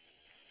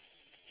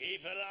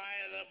 Keep an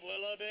eye on them,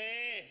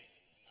 Willoughby.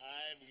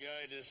 I'm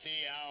going to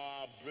see how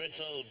our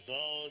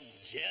brittle-boned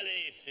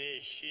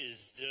jellyfish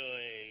is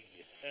doing.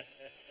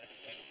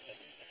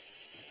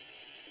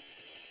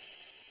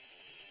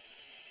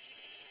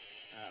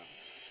 Oh.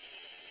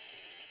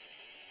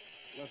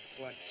 Look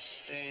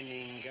what's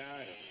standing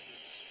guard over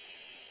us.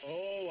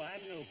 Oh,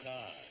 I'm no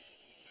guard.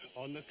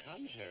 On the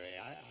contrary,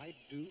 I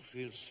do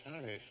feel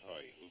sorry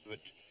for you, but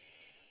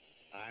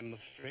I'm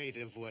afraid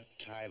of what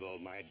Tybo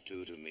might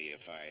do to me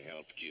if I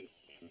helped you.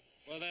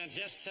 Well, then,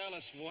 just tell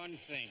us one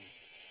thing.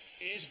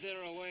 Is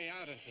there a way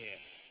out of here?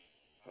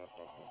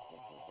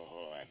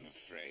 Oh, I'm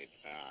afraid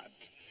not.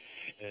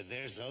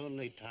 There's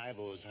only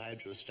Tybo's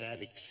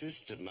hydrostatic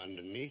system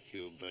underneath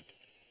you, but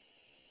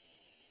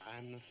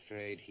I'm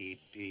afraid he'd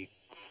be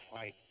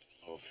quite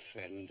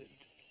offended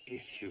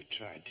if you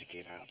tried to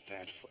get out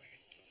that way.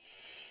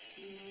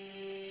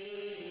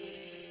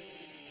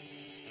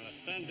 Well,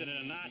 offended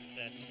or not,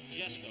 that's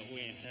just what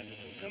we intend to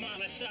do. Come on,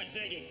 let's start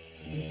digging.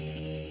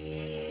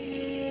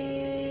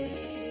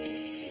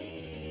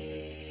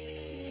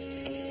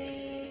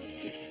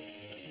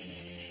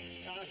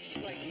 Sounds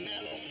just like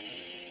metal.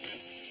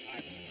 All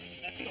right,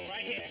 let's go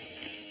right here.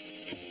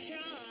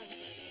 John.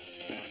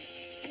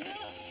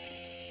 Look.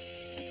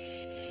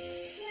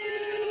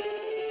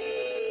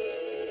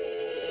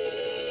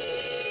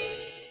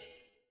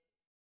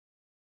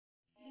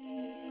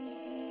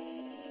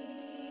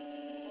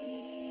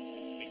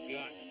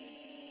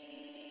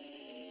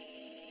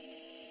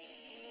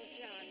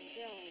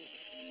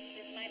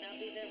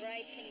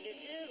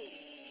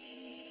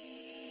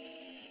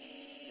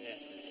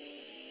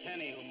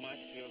 Penny who might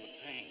feel the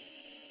pain.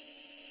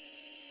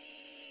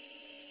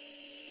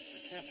 It's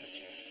the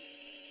temperature.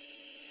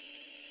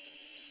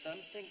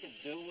 Something to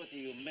do with the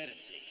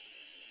humidity.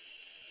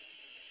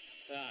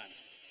 Don,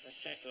 let's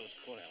check those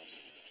coils.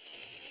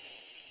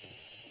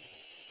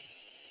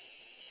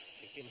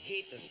 If it can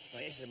heat this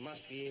place, it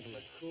must be able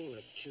to cool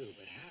it too,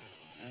 but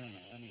how? I don't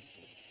know. Let me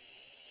see.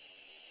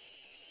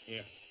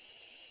 Here.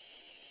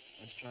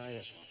 Let's try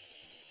this one.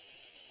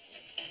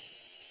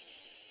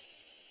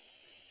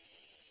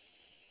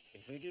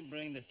 If we can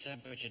bring the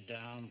temperature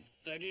down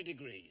 30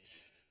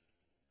 degrees,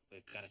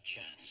 we've got a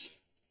chance.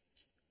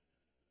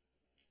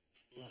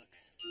 Look.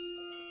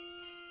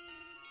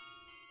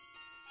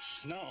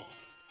 Snow.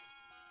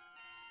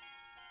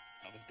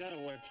 Now, we've got to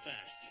work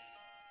fast.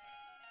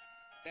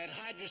 That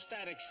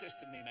hydrostatic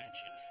system he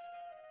mentioned.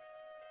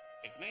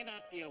 It may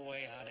not be a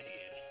way out of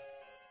here.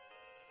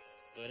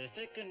 But if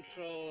it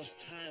controls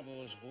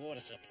Tybo's water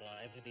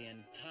supply for the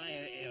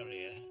entire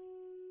area,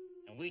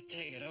 and we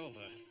take it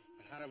over...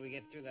 But how do we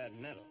get through that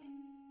metal?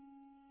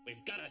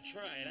 We've got to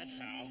try, that's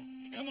how.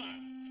 Come on.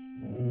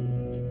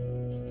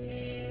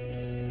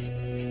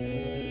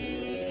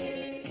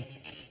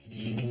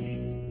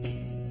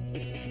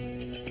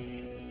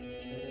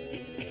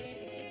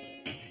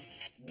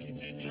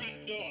 It's a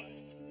trap door.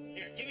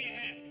 Here, give me a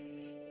hand.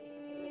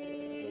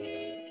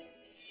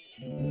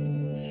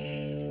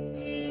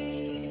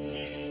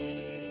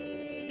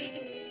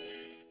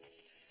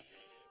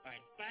 All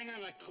right, bang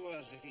on the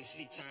coils if you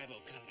see Tybo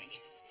coming.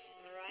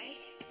 Right?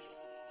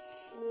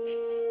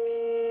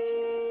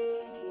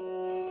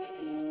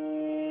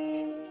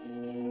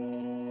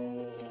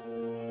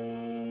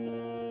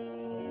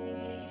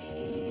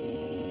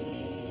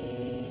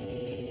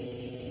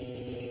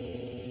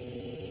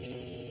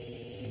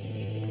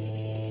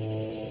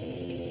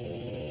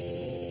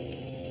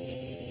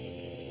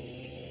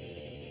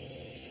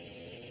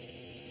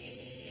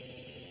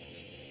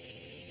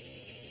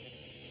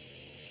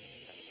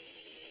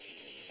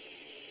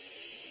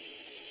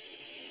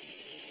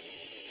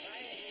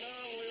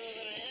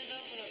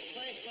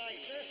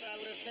 I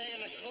would have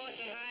taken a course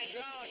in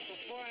hydraulics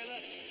before I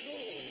left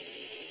school.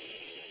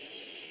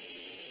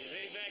 You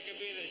think that could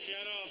be the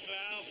shut-off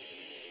valve?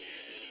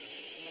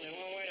 Only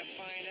one way to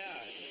find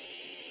out.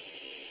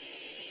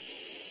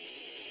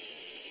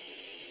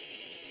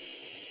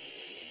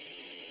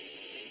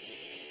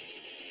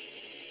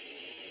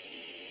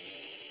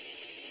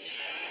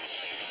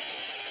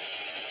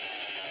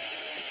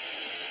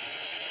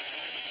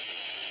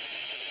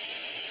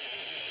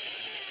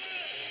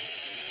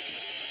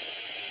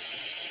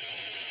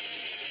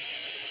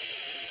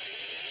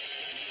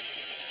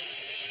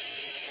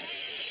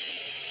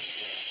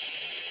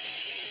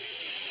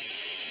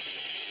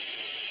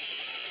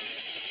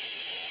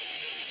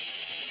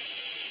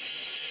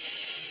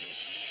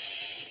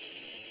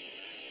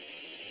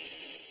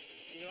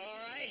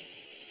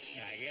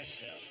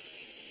 So.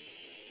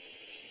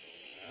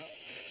 Well,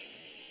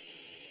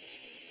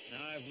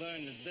 now I've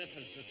learned the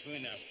difference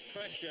between a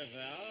pressure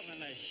valve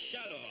and a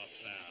shut-off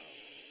valve.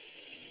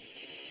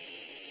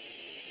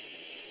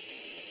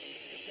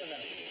 Look at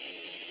that.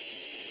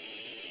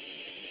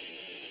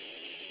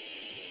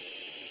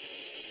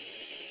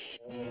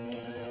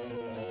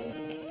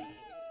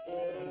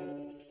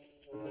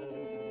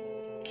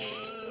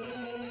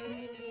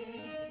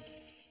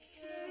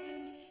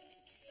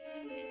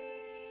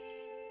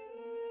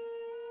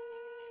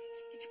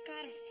 It's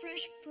got a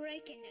fresh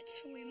break in it,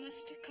 so we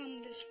must have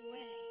come this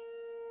way.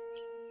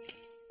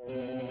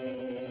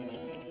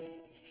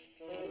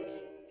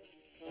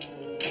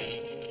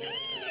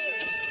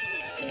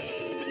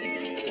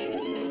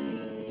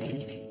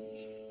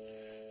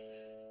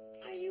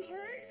 Are you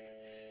hurt?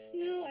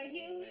 No, are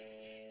you?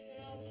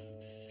 No.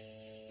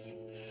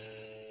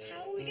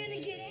 How are we gonna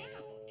get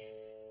out?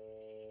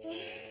 Well,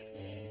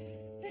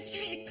 let's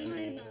try to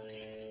climb out.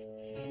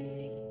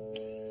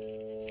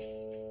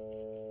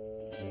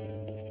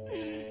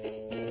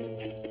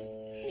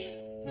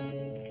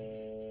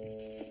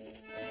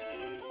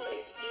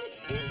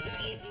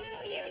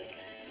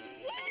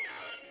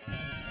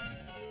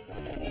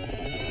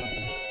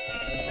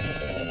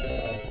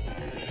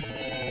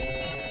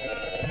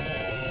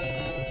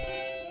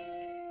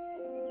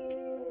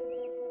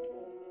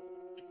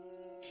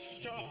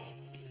 Stop!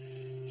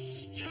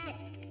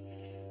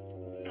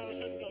 Not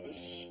another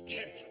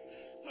step.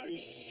 I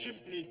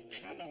simply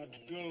cannot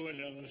go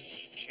another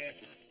step.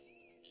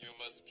 You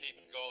must keep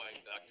going,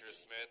 Dr.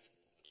 Smith.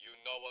 You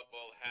know what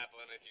will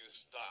happen if you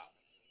stop.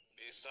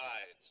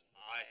 Besides,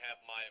 I have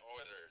my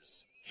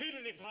orders.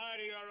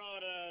 Fiddly-fardy your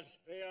orders.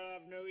 They are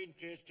of no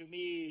interest to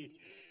me.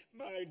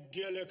 My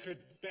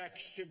delicate back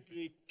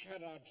simply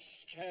cannot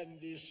stand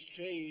this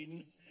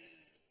strain.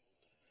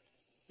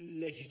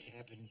 Let it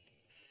happen.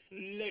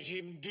 Let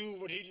him do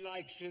what he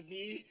likes with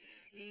me.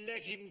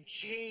 Let him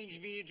change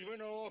me into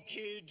an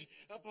orchid,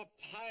 a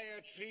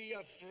papaya tree,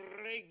 a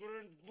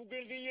fragrant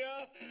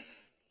bougainvillea.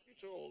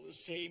 It's all the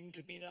same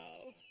to me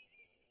now.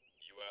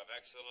 You have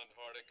excellent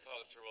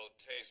horticultural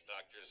taste,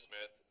 Dr.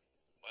 Smith,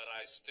 but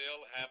I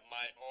still have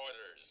my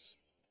orders.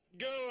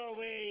 Go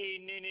away,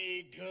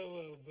 Ninny,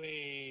 go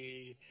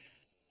away.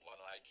 What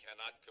I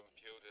cannot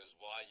compute is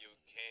why you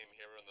came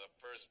here in the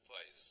first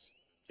place.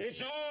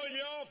 It's all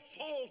your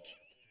fault.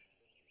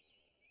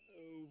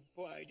 Oh,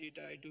 why did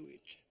I do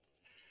it?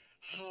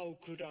 How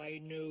could I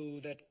know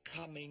that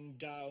coming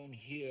down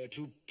here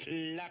to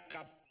pluck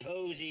a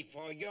posy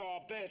for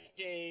your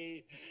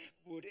birthday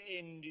would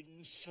end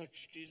in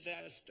such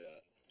disaster?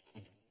 A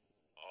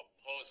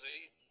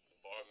posy?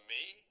 For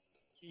me?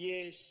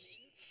 Yes,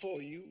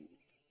 for you.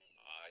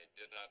 I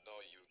did not know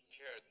you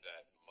cared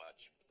that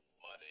much,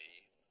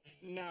 Buddy.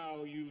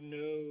 Now you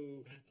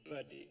know,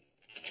 buddy.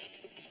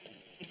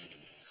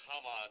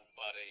 Come on,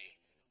 Buddy.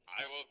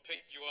 I will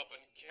pick you up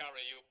and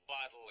carry you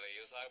bodily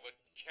as I would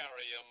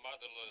carry a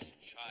motherless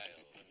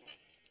child.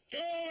 Go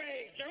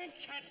away! Don't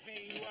touch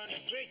me, you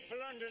ungrateful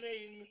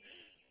underling!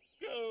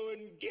 Go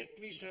and get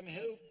me some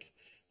help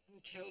and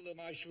tell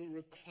them I shall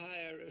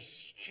require a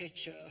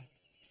stretcher.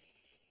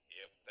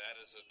 If that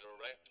is a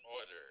direct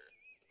order,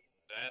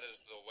 that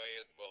is the way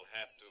it will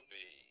have to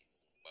be.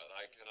 But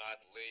I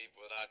cannot leave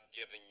without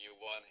giving you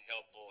one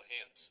helpful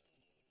hint.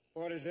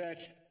 What is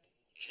that?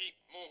 Keep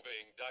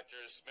moving,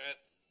 Dr.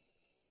 Smith.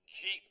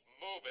 Keep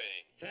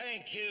moving.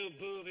 Thank you,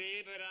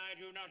 Booby, but I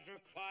do not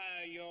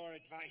require your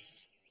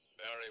advice.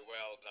 Very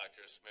well,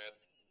 Dr. Smith,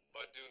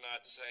 but do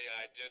not say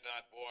I did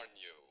not warn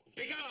you.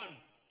 Begone!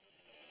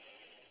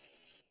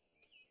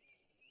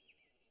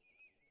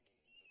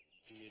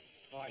 The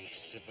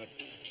advice of a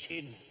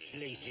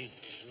tin-plated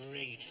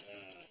traitor.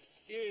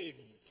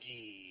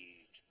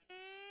 Indeed.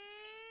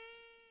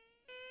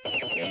 What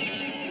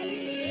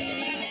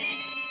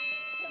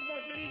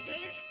was it he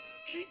said?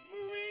 Keep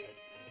moving?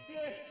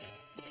 Yes,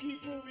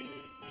 keep moving.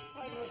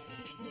 I must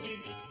keep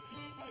moving.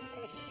 I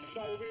must. I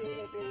will.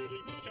 The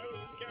rolling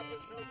stone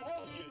gathers no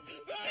moisture.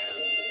 I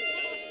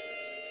must.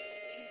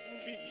 Keep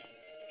moving.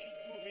 Keep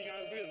moving.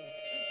 I will.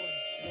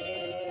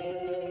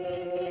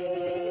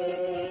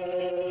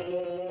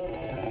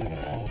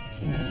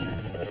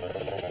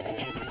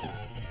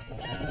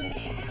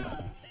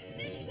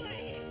 This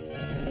way.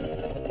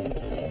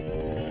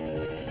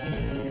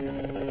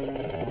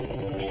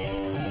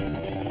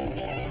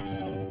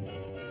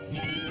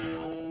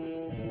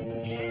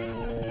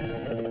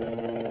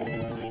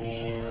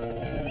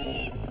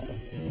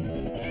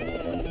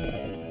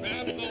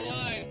 Grab the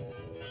line.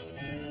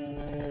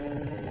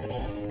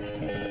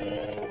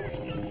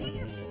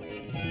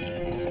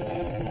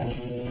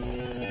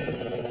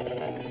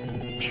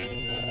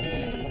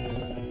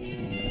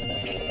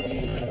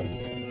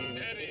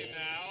 Steady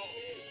now.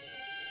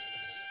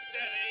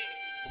 Steady.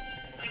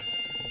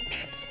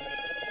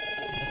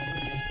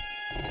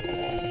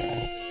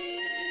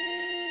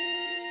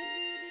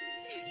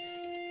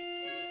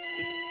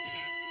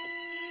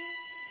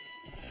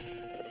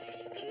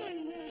 Come on,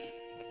 Will.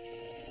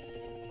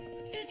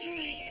 That's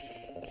right.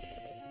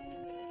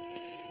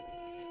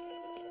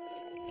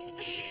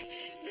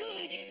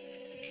 Good.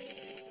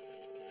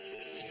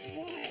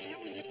 Boy, that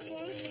was a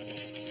close one.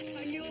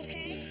 Are you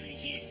okay?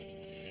 Yes.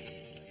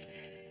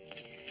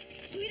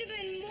 We'd have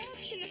been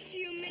mulch in a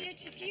few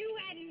minutes if you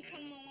hadn't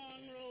come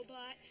along,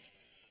 Robot.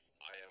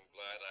 I am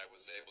glad I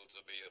was able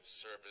to be of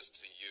service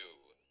to you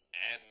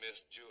and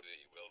Miss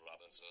Judy, Will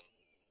Robinson.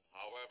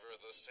 However,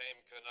 the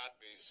same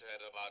cannot be said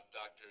about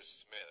Dr.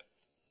 Smith.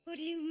 What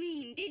do you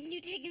mean? Didn't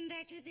you take him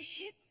back to the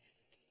ship?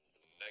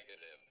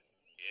 Negative.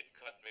 It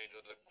cut me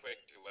to the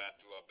quick to have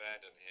to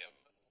abandon him.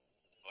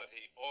 But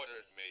he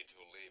ordered me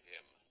to leave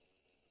him.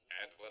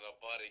 And when a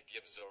body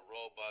gives a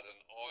robot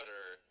an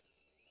order,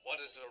 what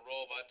is a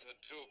robot to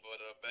do but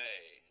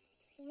obey?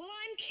 Well,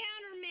 I'm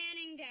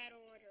countermanding that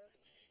order.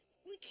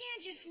 We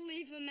can't just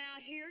leave him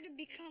out here to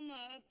become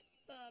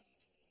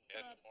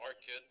An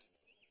orchid,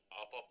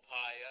 a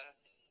papaya,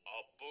 a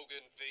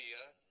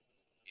bougainvillea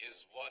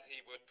is what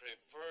he would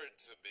prefer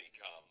to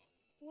become.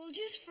 well,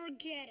 just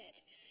forget it.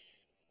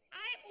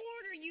 I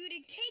order you to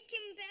take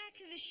him back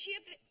to the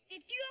ship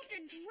if you have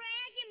to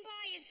drag him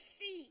by his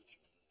feet.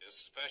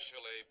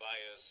 Especially by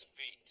his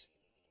feet.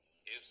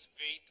 His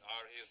feet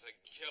are his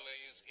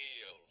Achilles'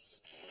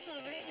 heels. All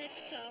right,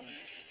 let's go.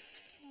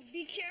 Well,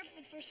 be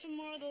careful for some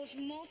more of those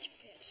mulch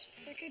pits.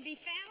 There could be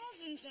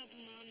thousands of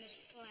them on this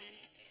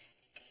planet.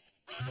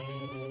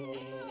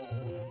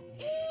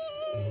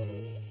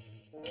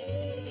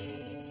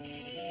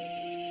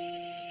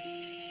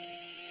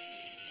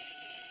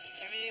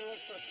 Everything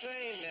looks the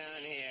same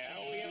down here.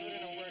 How are we ever going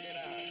to work it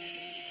out?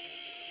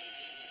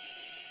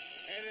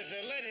 Hey, there's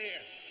a lid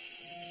here.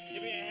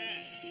 Give me a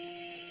hand.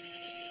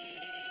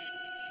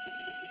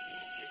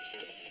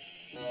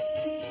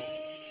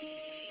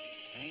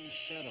 Main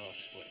shut-off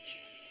switch.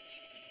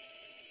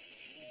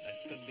 That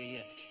could be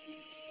it.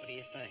 What do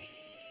you think?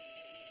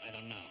 I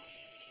don't know.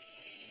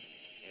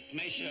 It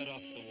may shut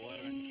off the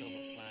water and kill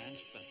the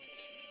plants, but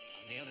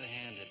on the other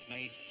hand, it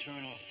may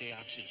turn off the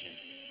oxygen.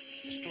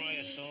 Destroy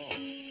us all.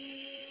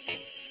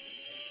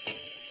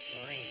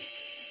 Lorraine.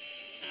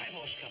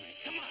 Ivo's coming.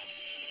 Come on.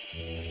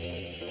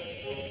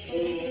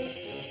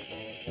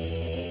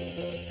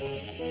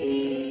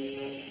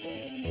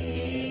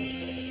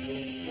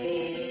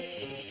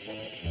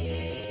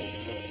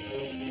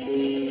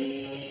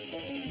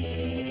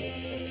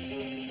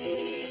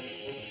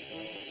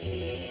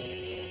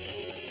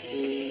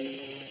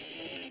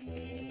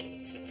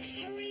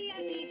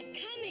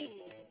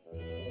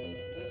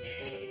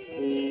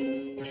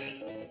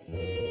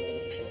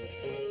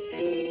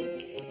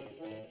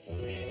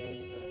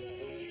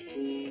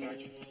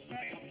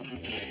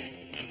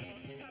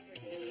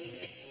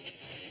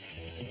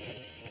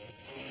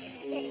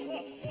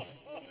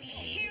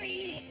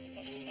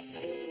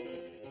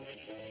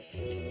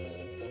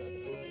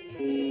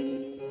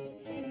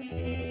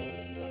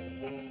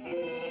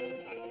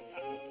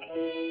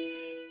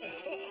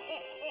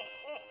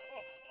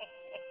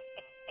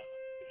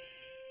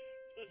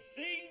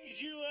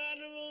 things you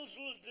animals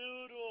will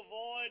do to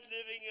avoid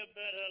living a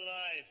better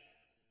life.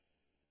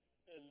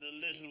 And the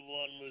little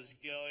one was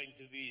going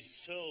to be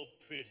so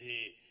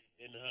pretty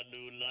in her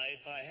new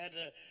life. I had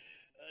a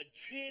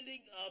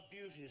trailing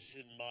arbutus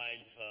in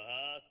mind for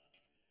her.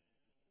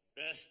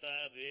 Best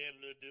I'll be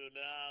able to do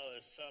now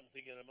is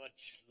something in a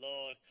much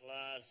lower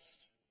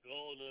class,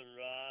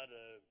 goldenrod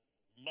or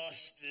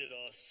mustard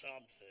or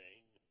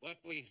something. What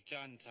we've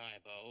done,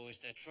 Tybo, is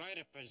to try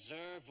to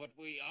preserve what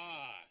we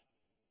are,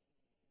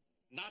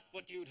 not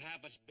what you'd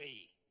have us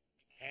be.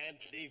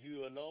 Can't leave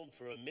you alone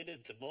for a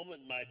minute. The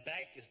moment my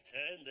back is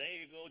turned,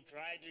 there you go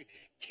trying to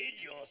kill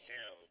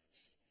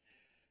yourselves.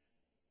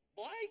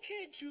 Why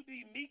can't you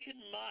be meek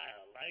and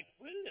mild like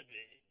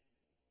Willoughby?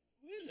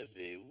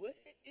 Willoughby,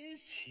 where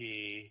is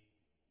he?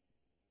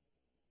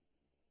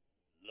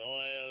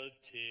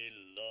 Loyalty,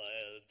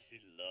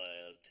 loyalty,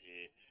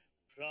 loyalty.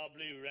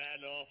 Probably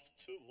ran off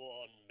to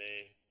warn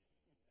me.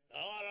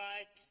 All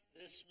right,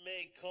 this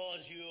may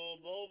cause you a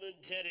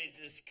momentary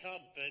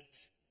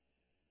discomfort.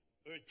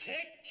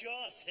 Protect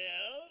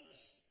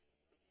yourselves.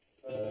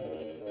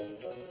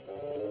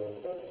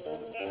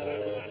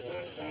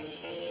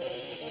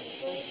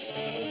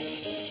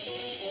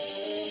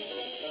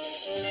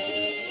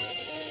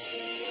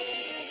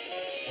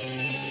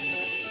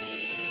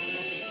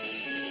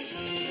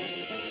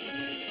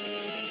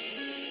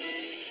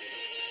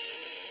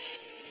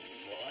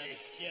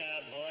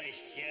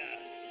 Moisture.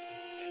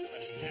 I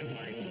must have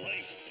my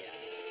moisture.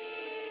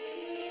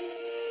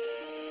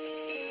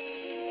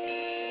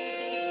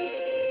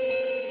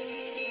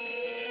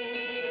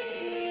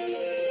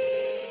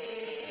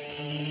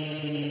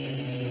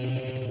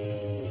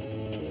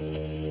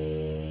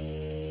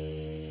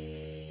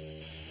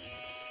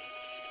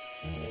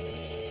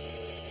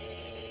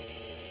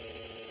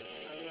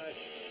 I'm not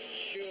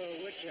sure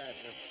which I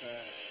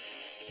prefer.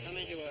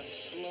 Coming to a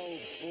slow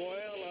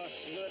boil or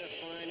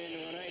solidifying into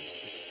an ice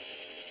cube.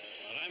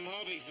 Well, I'm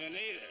hoping for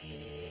neither.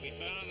 We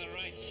found the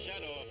right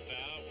shut-off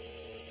valve.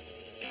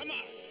 Come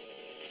on!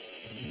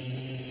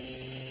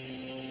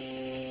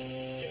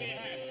 Give me a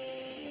hand.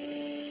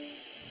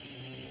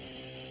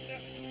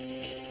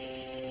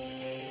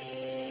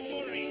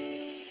 Maureen,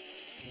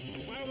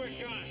 while we're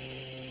gone,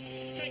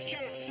 take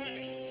care of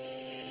Fanny.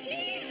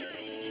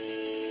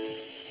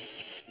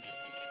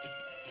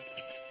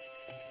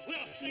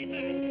 Will, stay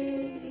back.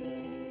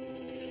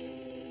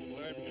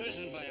 We're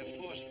imprisoned by a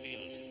force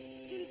field.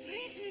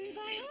 Imprisoned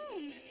by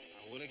whom?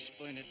 I will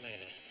explain it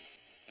later.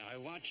 Now, I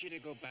want you to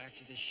go back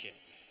to the ship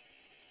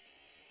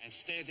and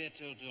stay there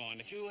till dawn.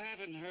 If you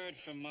haven't heard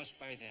from us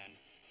by then,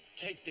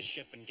 take the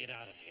ship and get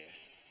out of here.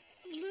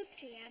 Look,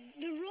 Dad,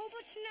 the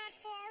robot's not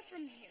far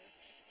from here.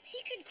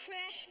 He could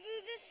crash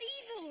through this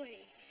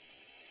easily.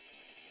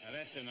 Now,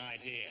 that's an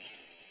idea.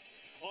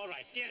 All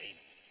right, get him.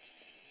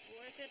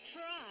 Worth a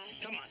try.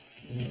 Come on.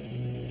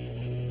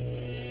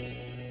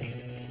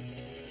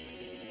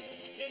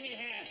 Give me a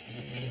hand.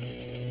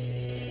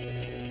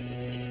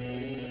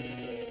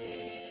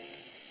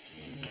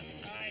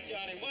 All right,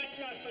 Johnny, watch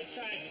out for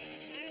time.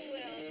 I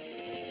will.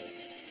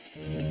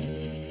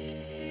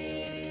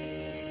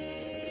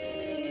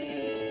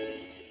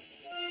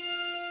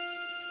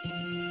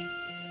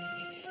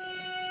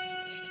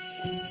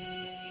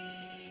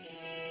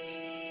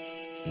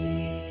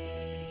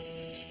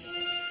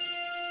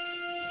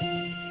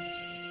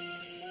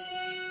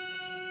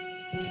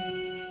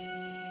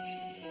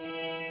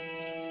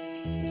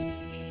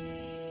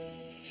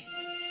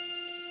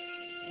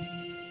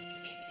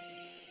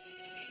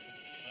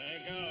 There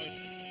it goes.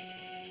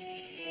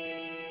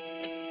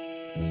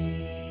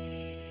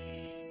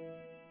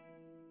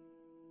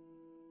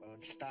 Well,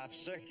 it stopped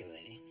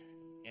circulating.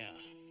 Yeah.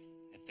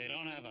 If they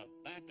don't have a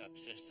backup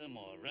system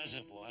or a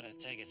reservoir to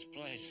take its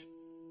place.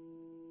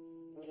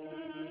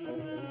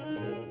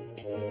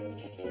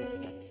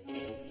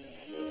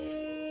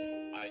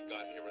 I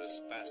got here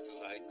as fast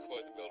as I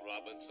could, Will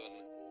Robinson,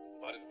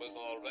 but it was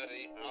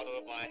already out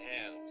of my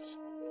hands.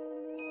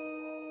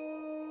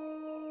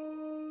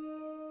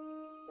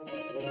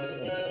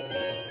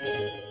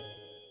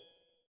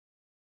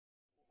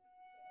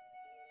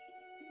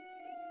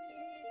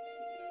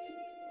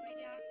 Why,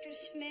 Dr.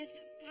 Smith,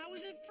 I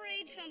was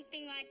afraid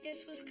something like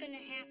this was going to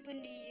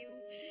happen to you.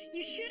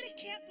 You should have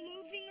kept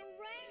moving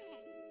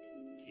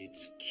around.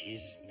 It's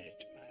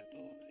kismet, my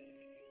boy.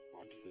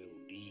 What will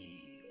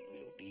be,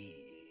 will be.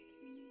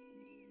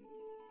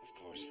 Of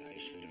course, I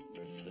should have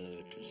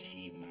preferred to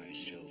see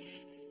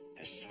myself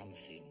as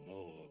something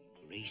more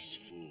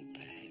graceful,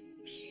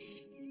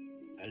 perhaps.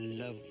 A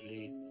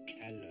lovely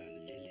calla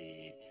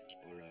lily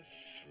or a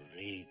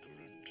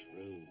fragrant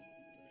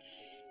rose.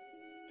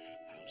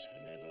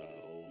 Howsoever,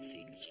 all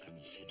things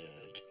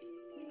considered,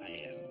 I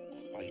am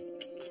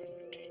quite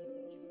content.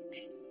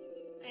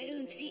 I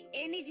don't see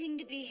anything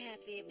to be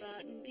happy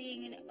about in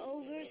being an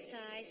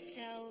oversized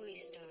celery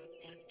stalk,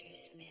 Dr.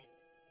 Smith.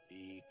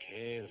 Be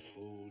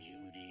careful,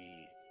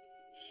 Judy.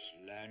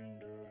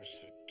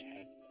 Slanderous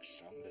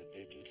attacks on the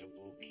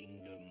vegetable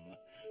kingdom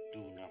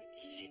do not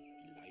sit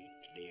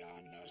lightly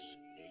on us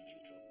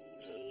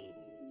vegetables. Oh,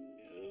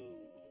 no.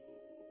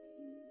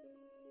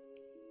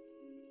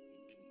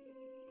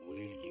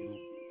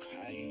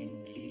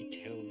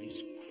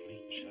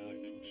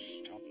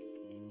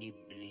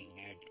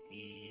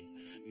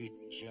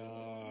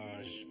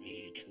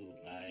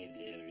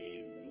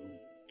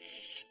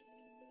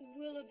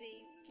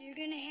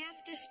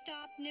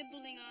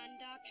 nibbling on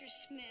Dr.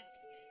 Smith.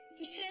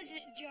 He says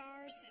it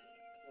jars him.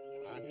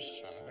 I'm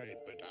sorry,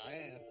 but I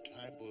have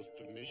Tybo's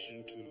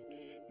permission to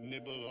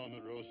nibble on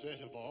the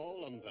rosette of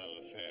all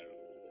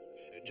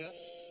umbellifera,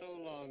 just so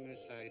long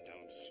as I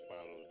don't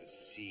swallow the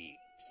seeds.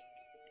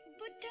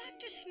 But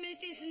Dr.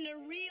 Smith isn't a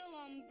real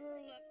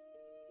umbrella.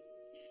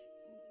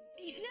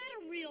 He's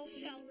not a real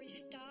celery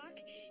stalk.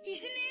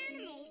 He's an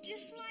animal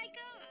just like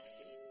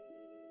us.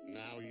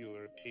 Now you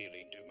are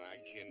appealing to my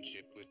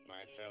kinship with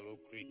my fellow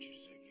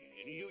creatures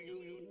again. You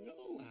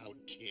know how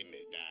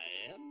timid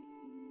I am.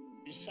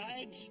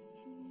 Besides,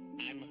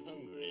 I'm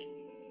hungry.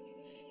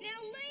 Now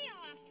lay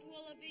off,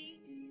 Willoughby.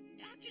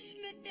 Dr.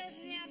 Smith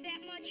doesn't have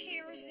that much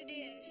hair as it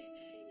is.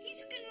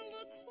 He's gonna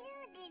look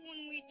horrible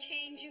when we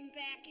change him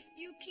back if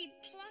you keep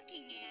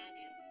plucking at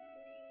him.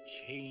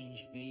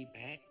 Change me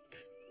back?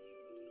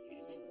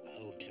 It's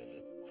out of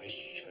the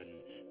question.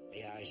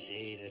 May I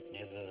say that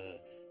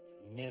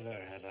never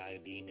have I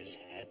been as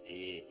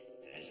happy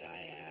as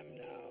I am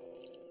now.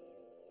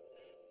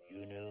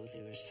 You know,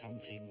 there is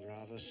something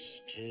rather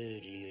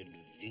sturdy and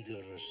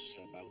vigorous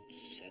about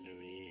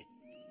celery.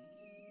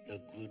 The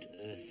good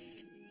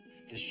earth,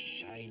 the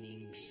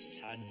shining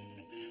sun,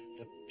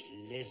 the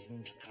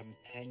pleasant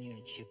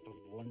companionship of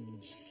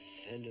one's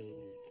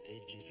fellow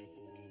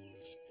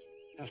vegetables.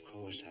 Of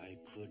course, I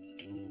could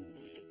do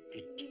with a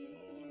bit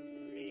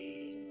more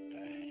rain,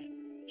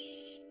 perhaps.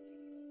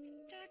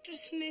 Dr.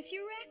 Smith,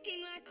 you're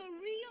acting like a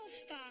real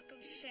stalk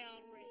of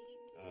celery.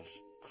 Of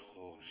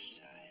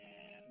course I am.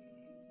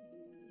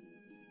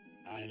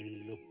 I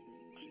look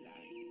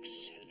like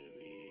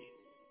celery.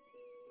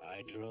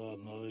 I draw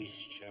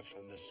moisture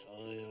from the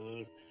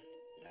soil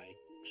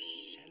like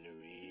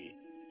celery.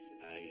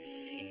 I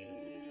feel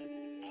the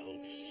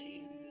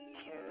pulsing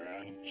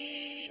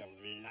crunch of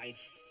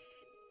life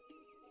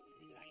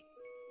like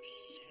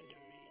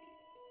celery.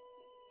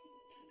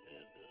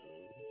 Ergo,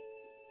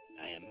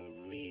 I am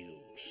a real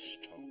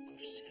stalk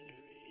of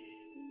celery.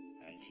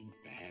 I think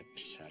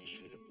perhaps I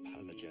should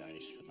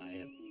apologize for my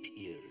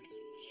appearance.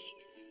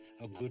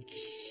 A good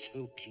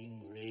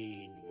soaking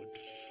rain would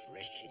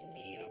freshen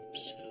me up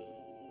so.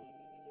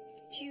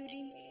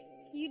 Judy,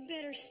 you'd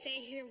better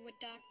stay here with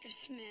Dr.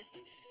 Smith.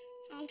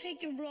 I'll take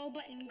the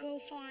robot and go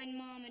find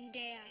Mom and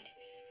Dad.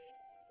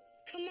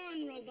 Come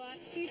on, robot.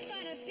 We've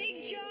got a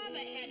big job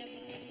ahead of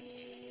us.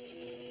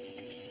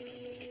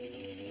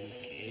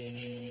 Again,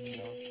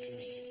 Dr.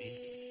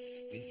 Smith,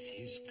 with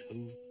his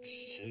coat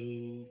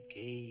so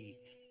gay.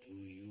 Do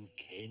you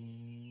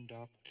ken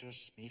Dr.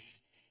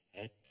 Smith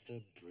at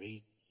the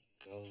break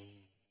of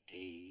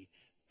day?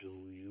 Do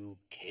you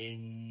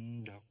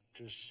ken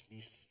Dr.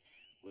 Smith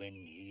when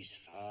he's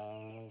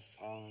far,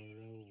 far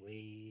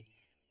away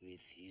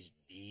with his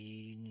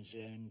beans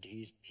and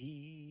his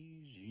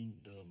peas in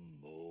the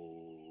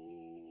morning?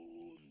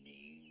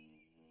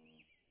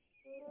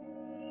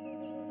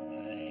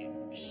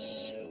 I'm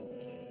so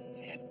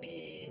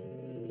happy.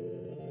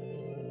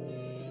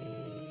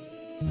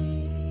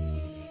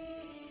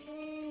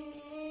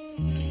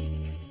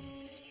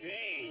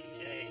 Strange,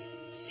 I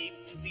seem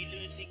to be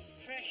losing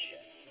pressure.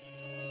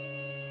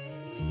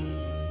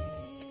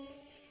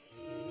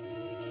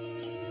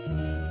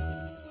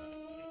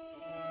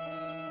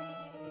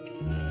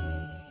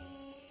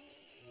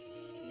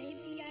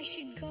 Maybe I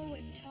should go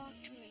and talk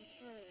to him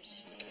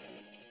first.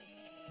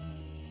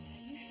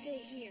 You stay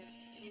here,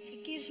 and if he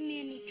gives me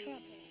any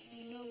trouble,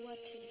 you know what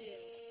to do.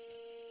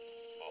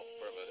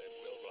 Affirmative,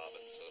 Will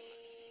Robinson.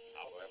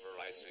 However,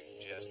 I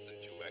suggest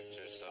that you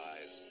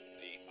exercise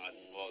the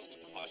utmost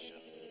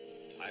caution.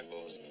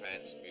 Tybo's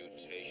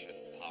transmutation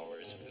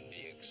powers can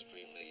be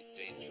extremely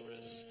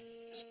dangerous,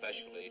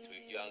 especially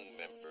to young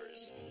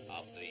members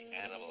of the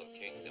animal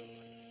kingdom,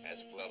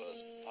 as well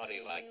as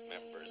body-like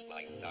members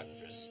like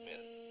Dr.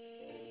 Smith.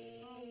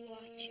 I'll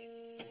watch him.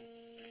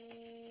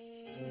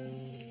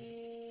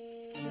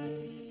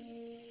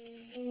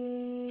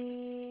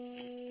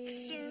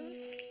 Sir?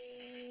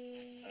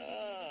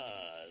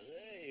 Ah,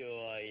 there you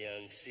are,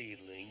 young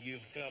seedling.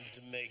 You've come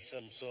to make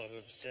some sort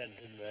of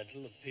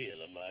sentimental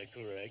appeal, am I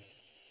correct?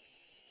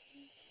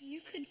 You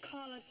could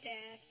call it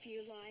that if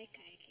you like,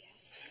 I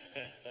guess.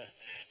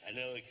 I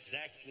know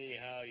exactly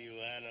how you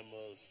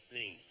animals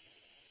think.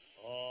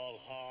 All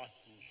heart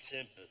and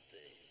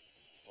sympathy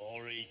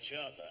for each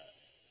other.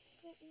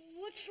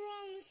 What's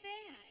wrong with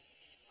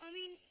that? I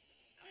mean,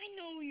 I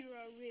know you're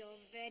a real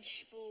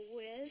vegetable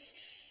whiz,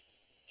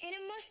 and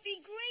it must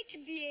be great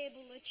to be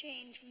able to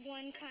change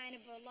one kind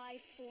of a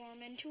life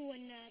form into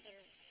another.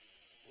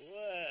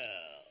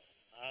 Well,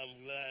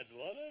 I'm glad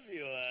one of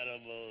you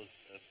animals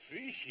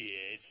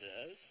appreciates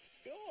us.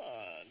 Go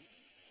on.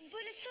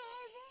 But it's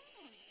all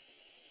wrong.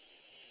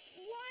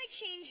 Why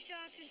change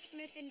Dr.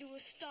 Smith into a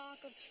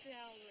stalk of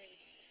celery?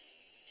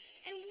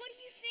 And what do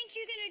you think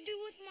you're going to do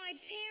with my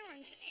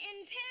parents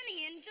and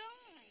Penny and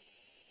Don?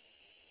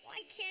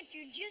 Why can't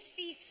you just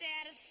be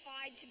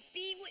satisfied to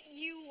be what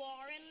you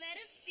are and let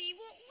us be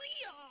what we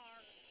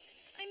are?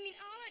 I mean,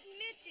 I'll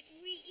admit that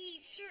we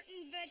eat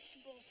certain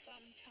vegetables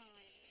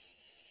sometimes.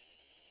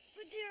 But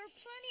But there are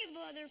plenty of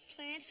other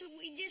plants that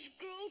we just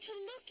grow to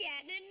look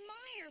at and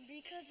admire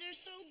because they're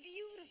so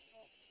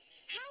beautiful.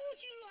 How would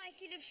you like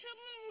it if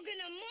someone were going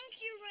to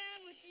monkey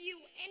around with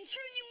you and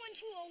turn you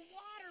into a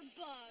water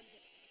bug?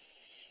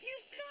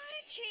 You've got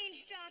to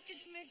change Dr.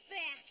 Smith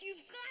back.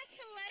 You've got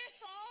to let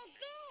us all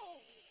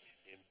go.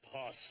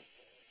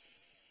 Impossible.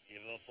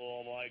 Give up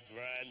all my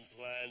grand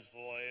plans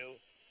for you.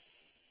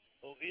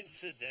 Oh,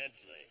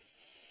 incidentally,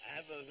 I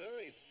have a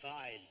very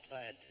fine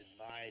plant in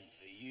mind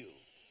for you.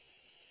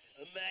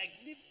 A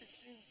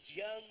magnificent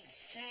young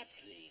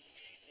sapling.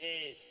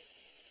 A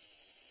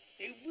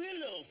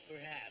willow,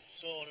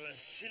 perhaps, or a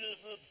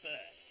silver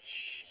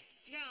birch.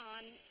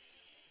 John.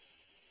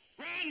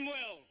 Run,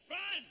 Will!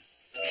 Run!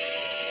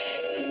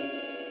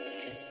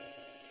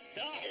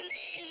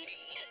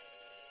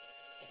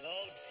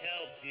 Don't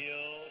help you.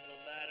 No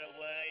matter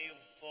where you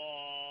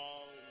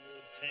fall,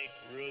 you'll take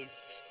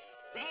root.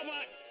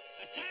 Robot!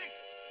 Attack!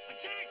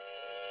 Attack!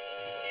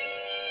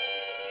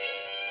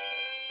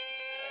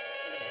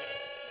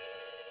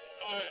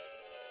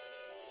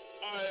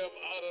 I am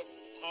out of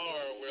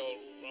power, Will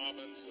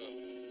Robinson.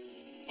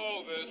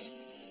 All this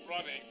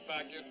running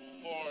back and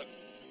forth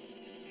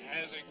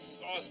has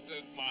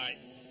exhausted my...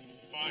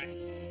 Robot!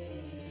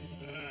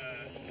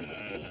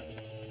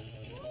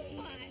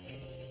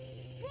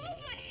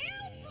 Robot,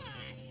 help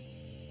us!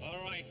 All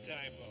right,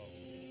 Tybo.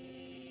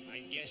 I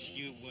guess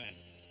you win.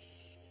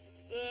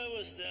 There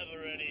was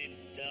never any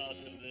doubt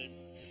of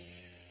it.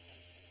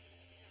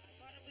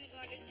 What are we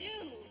going to do?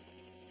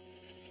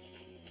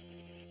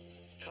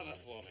 Cover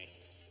for me.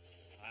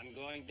 I'm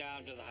going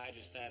down to the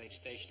hydrostatic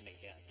station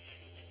again.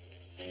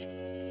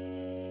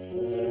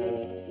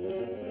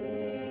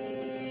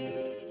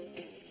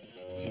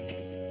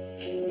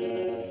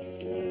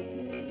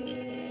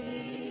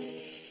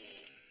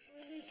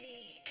 Willoughby,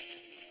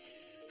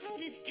 how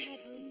does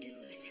Tybo do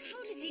it?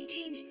 How does he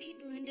change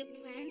people into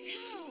plants?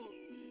 How?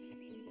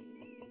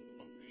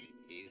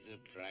 He's a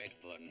bright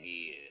one,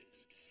 he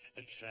is.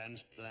 A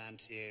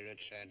transplant here, a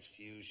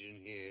transfusion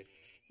here.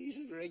 He's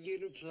a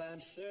regular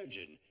plant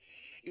surgeon.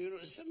 You know,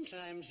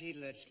 sometimes he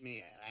lets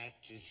me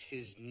act as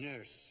his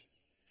nurse.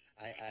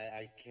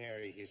 I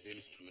carry his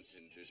instruments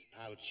in this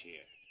pouch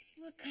here.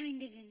 What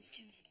kind of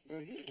instrument? Well,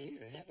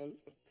 here, have a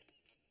look.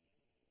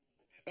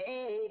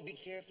 Oh, be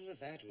careful of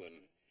that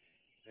one.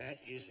 That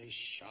is a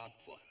sharp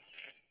one.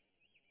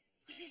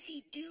 What does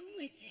he do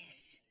with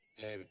this?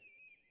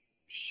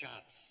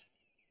 Shots.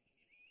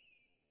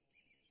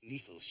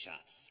 Lethal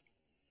shots.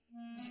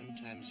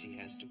 Sometimes he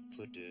has to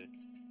put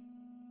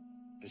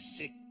a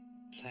sick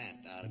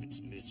plant out of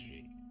its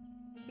misery.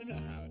 You know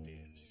how it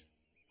is.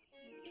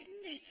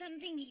 Isn't there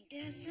something he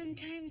does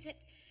sometimes that,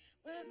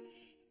 well,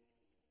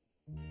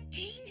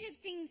 changes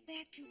things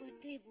back to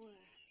what they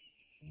were?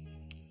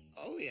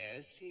 Oh,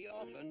 yes, he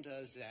often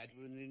does that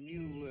when the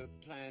new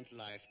plant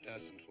life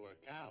doesn't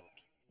work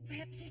out.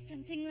 Perhaps there's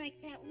something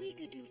like that we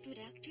could do for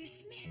Dr.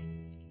 Smith.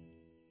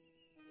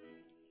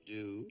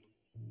 Do?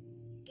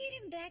 Get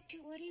him back to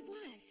what he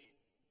was.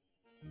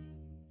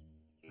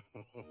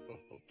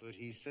 Oh, but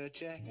he's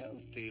such a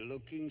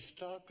healthy-looking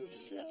stalk of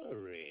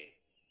celery.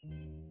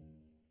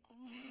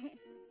 Oh,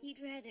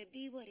 he'd rather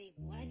be what he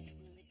was,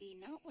 Willoughby,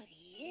 not what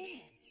he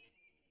is.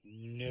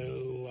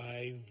 No,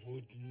 I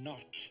would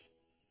not.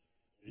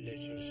 Let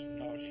us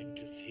not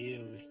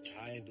interfere with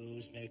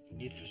Tybo's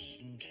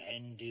magnificent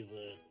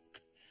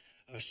handiwork.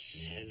 A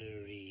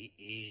celery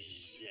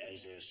is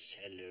as a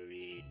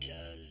celery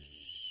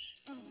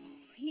does. Oh,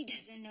 he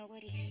doesn't know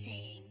what he's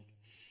saying.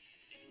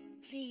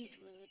 Please,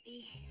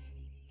 Willoughby,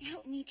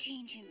 help me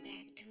change him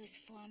back to his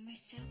former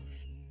self.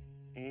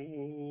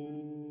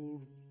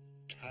 Oh,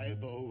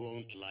 Tybo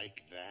won't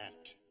like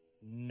that.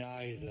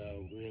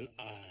 Neither will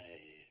I.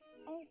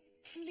 Oh,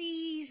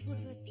 please,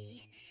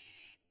 Willoughby.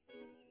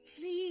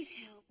 Please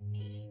help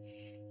me.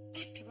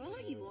 After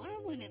all, you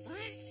are one of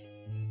us.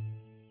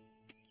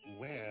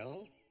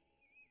 Well,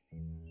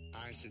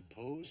 I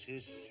suppose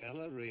his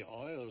celery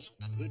oils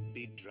could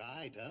be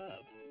dried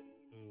up.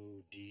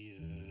 Oh, dear.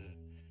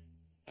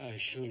 I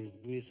shall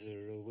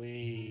wither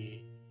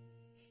away.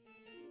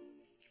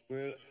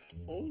 Well,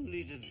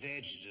 only the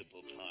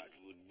vegetable part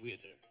would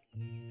wither.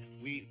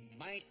 We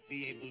might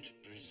be able to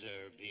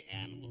preserve the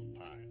animal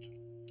part.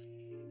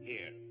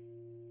 Here,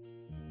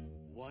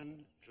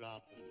 1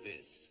 drop of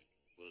this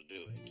will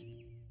do it.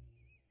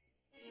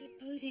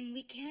 Supposing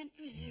we can't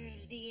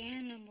preserve the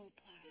animal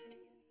part.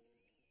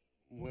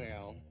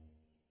 Well,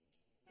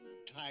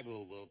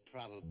 Tybo will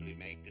probably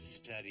make a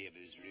study of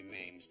his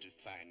remains to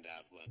find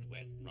out what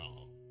went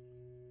wrong.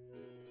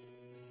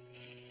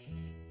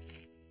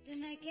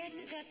 Then I guess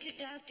it's up to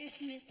Dr.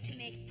 Smith to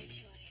make the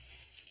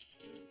choice.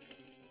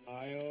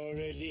 I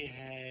already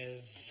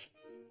have.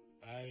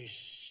 I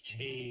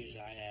stay as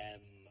I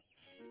am.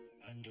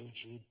 And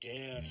don't you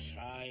dare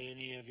try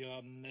any of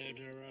your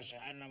murderous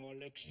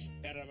animal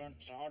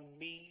experiments on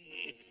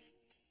me.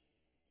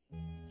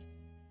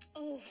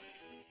 Oh,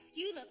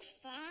 you look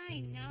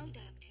fine now,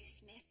 Dr.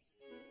 Smith.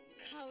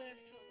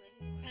 Colorful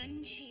and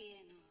crunchy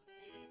and all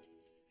that.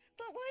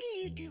 But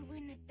what'll you do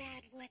when the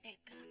bad weather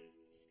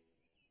comes?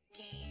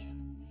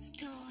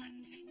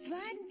 storms,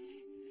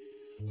 floods.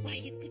 Why,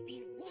 you could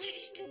be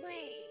washed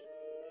away.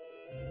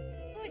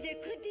 Or there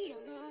could be a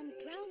long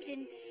drought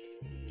and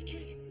you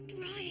just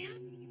dry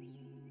up.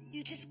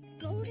 You just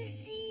go to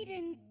seed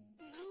and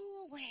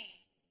blow away.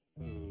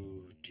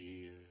 Oh,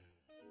 dear.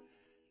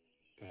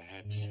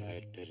 Perhaps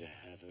I'd better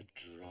have a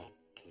drop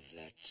of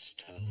that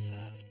stuff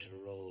after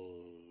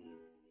all.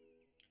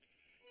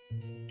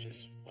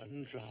 Just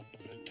one drop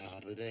on the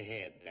top of the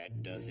head,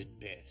 that does it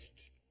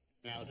best.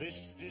 Now,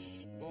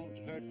 this won't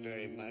hurt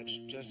very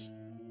much. Just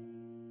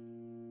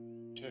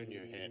turn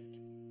your head.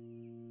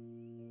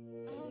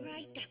 All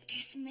right, Dr.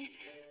 Smith.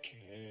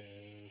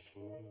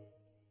 Careful.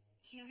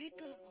 Here I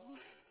go.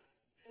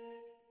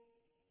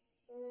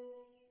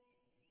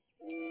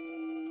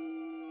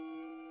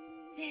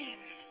 There.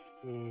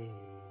 Oh,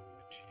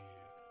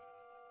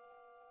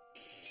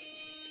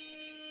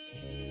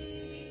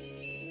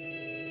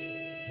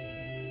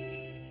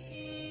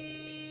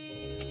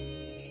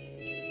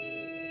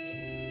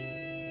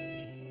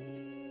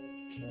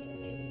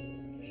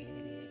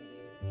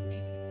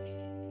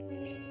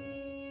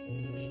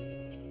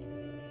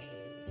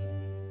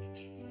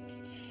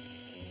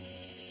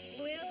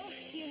 Will,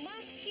 you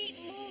must keep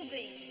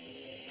moving.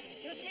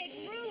 You'll take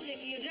root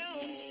if you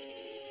don't.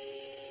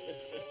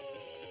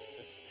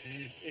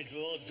 It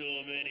won't do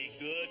him any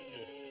good.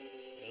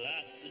 He'll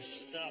have to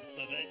stop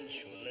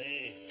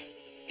eventually.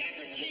 Got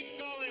to keep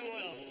going,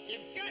 Will.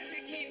 You've got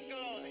to keep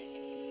going.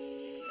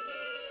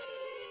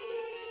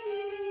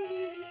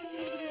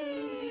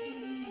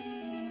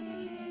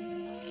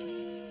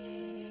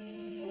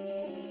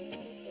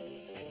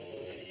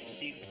 They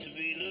seem to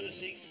be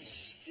losing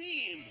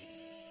steam.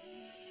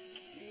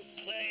 You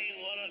playing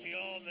one of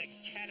your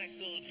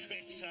mechanical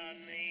tricks on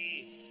me?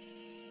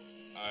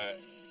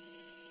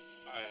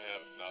 I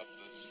have not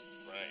the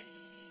strength,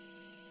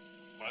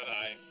 but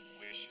I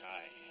wish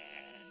I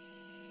had.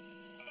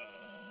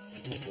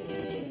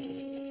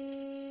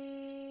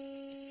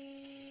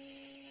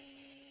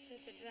 Look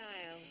at the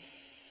dials.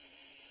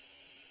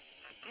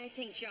 I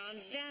think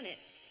John's done it.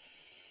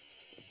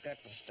 We've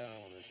got to stall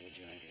him until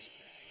John gets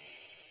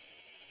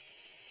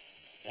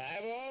back.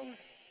 Tybo?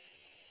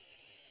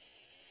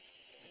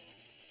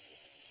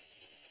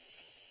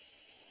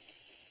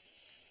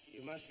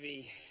 You must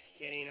be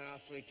getting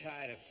awfully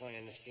tired of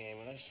playing this game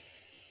with us.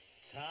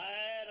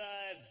 Tired?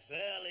 I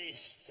barely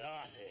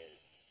started.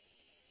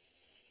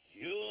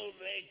 You'll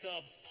make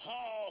a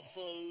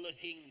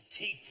powerful-looking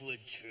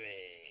teakwood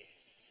tray.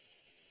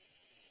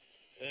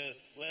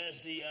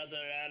 Where's the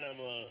other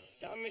animal?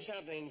 Tell me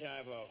something,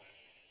 Tybo.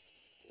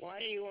 Why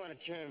do you want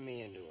to turn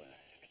me into a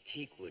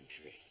teakwood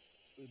tree?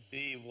 Would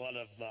be one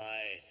of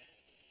my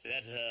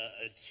better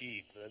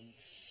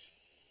achievements.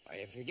 Why,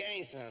 you're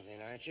forgetting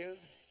something, aren't you?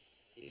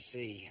 You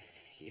see,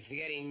 you're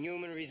forgetting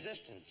human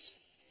resistance.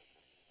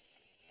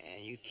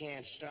 And you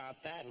can't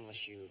stop that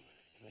unless you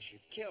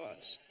kill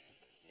us.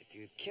 If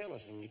you kill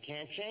us, then you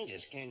can't change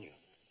us, can you?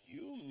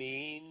 You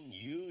mean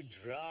you'd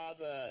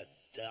rather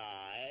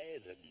die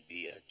than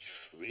be a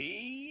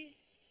tree?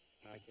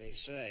 Like they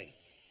say,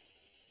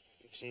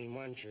 you've seen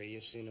one tree,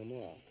 you've seen them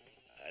all.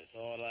 I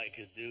thought I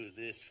could do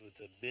this with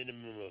a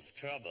minimum of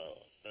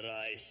trouble, but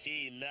I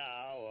see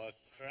now a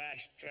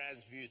crash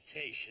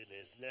transmutation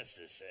is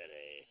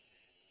necessary.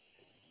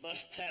 It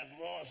must have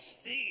more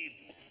steam.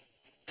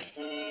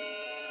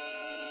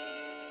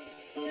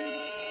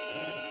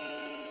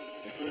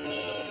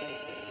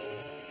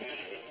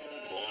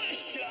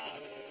 Moisture!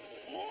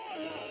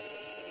 Water!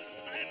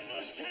 I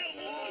must have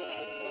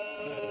water!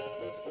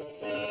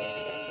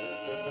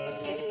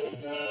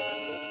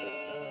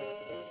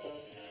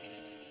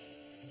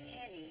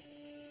 Penny.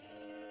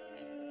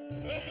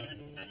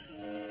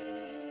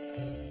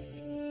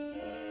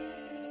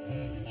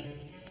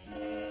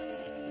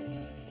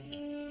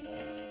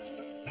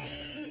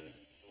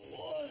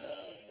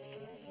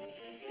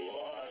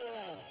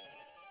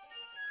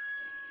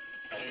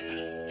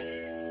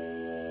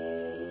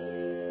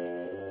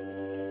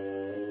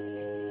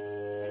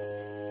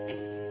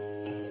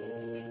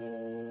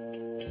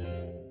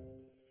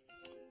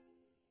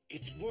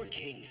 It's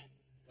working.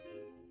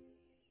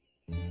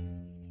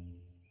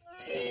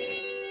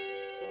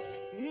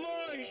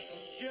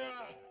 Moisture!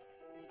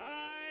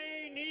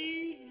 I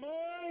need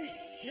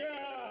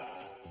moisture!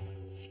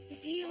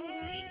 Is he all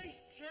right?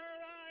 Moisture!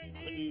 I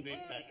need Couldn't be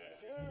better.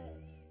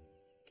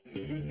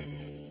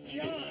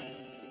 John!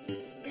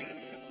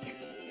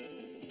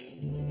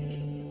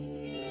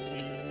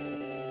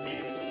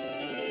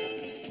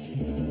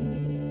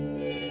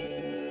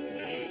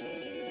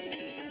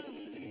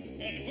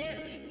 It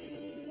worked!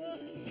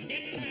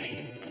 Get back!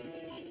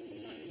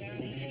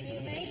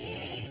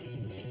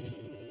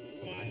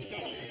 Come on, let's go.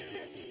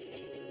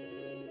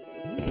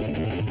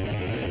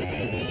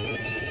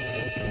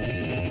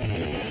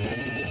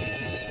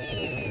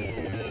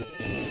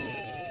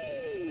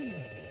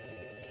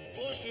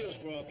 Force field's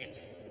broken.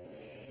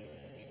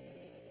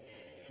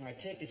 All right,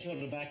 take the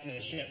children back to the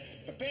ship.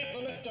 Prepare for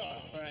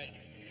liftoff. All right.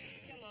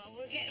 Come on,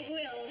 we'll get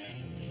Will.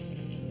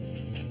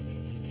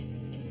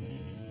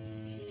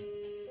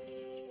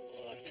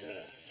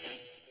 Water.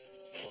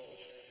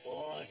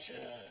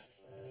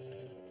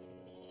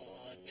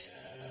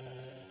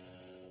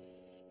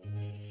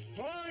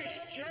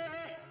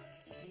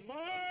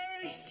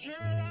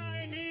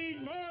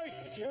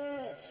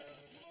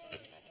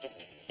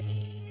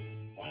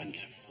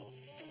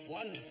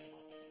 wonderful.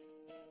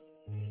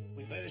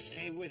 We better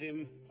stay with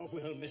him or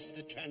we'll miss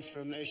the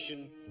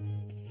transformation.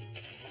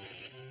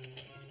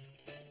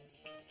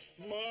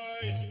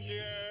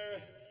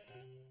 Moisture!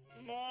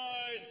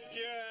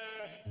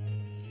 Moisture!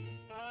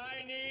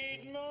 I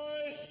need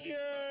moisture!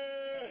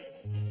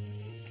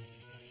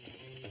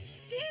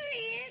 There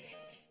he is.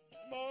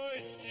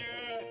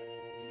 Moisture!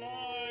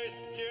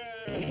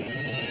 Moisture!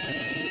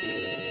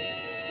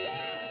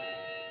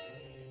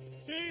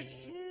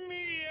 It's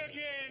me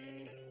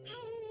again!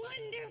 How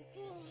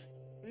wonderful.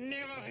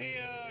 Never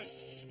fear,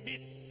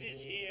 Smith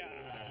is here.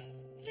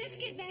 Let's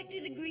get back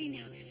to the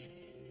greenhouse.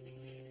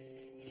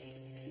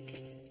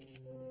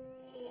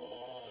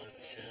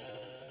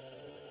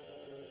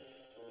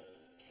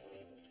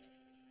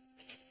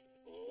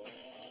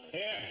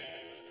 Here.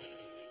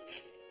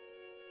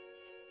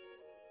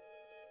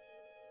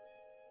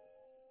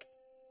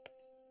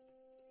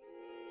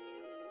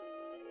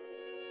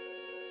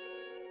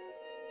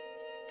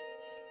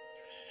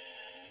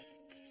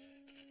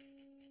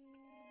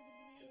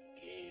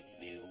 Gave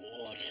me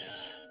water.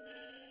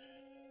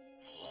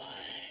 Why?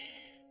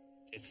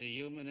 It's a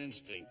human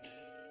instinct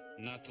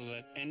not to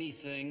let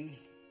anything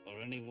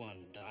or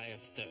anyone die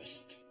of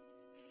thirst.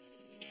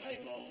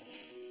 Tybo!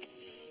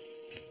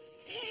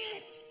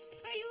 Dad,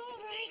 are you all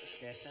right?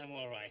 Yes, I'm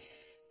all right.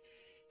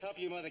 Help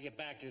your mother get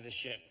back to the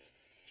ship.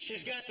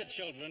 She's got the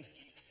children.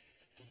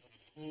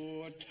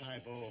 Poor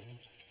Tybo.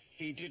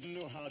 He didn't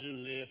know how to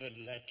live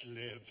and let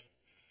live.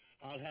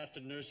 I'll have to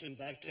nurse him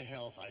back to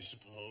health, I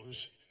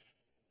suppose.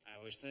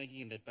 I was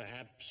thinking that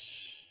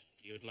perhaps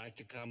you'd like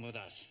to come with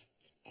us.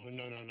 Oh,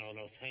 no.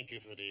 Thank you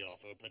for the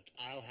offer, but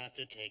I'll have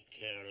to take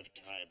care of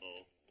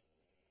Tybo.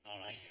 All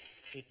right.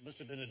 It must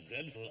have been a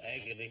dreadful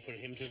agony for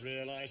him to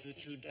realize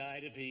that you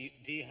died of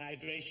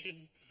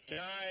dehydration.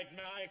 Died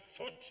my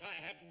foot. I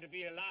happen to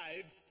be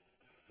alive.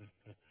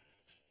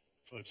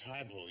 For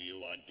Tybo,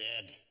 you are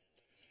dead.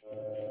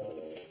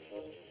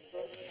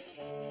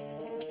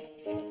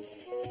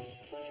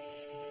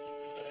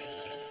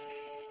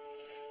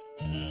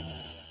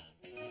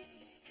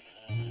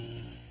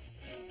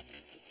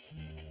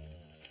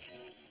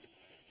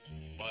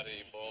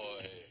 Buddy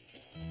boy,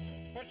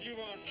 What do you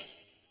want?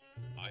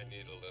 I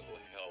need a little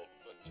help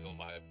until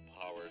my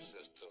power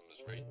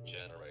systems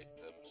regenerate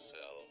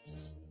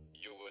themselves.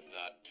 You would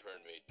not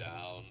turn me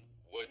down,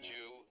 would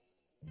you,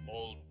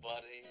 old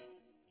buddy?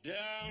 Don't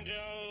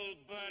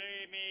old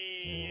buddy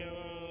me, you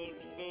old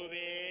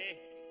booby.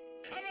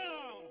 Come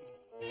along!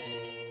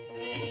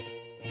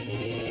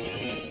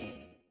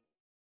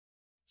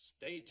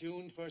 Stay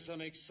tuned for some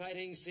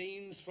exciting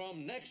scenes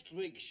from next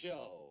week's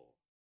show.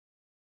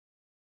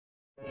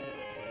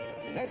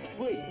 Next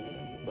week,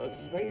 the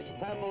Space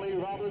Family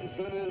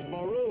Robinson is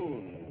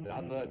marooned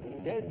on the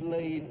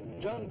deadly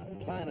junk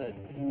planet.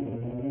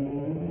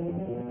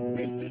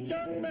 Mr.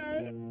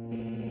 Junkman!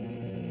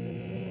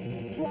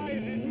 Why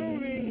is it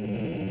moving?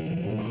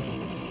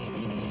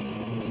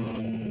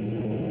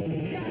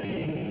 Got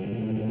it!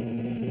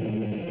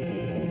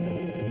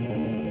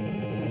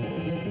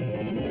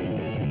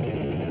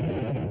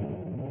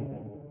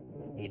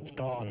 It's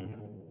gone.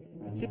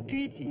 It's a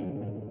pity.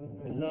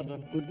 A lot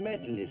of good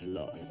metal is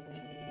lost.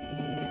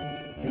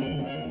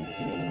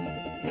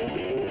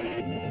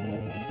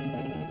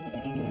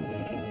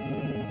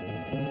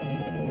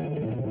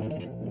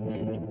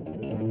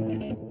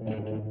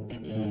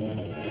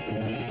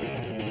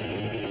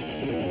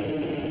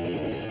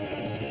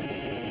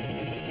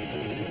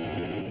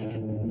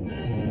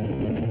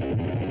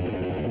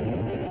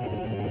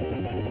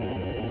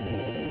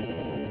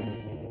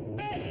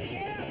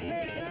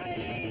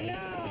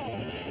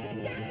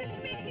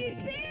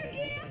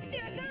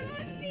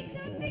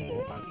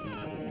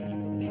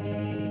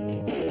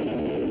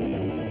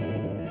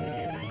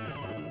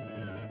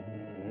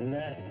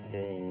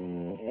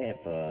 Nothing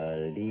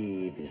ever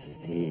leaves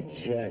the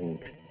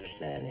junk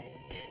planet.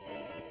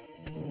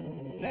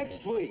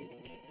 Next week,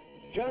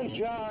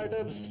 Junkyard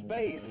of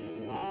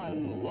Space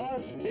on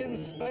Lost in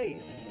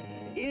Space,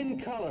 in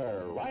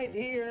color, right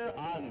here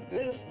on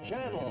this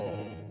channel.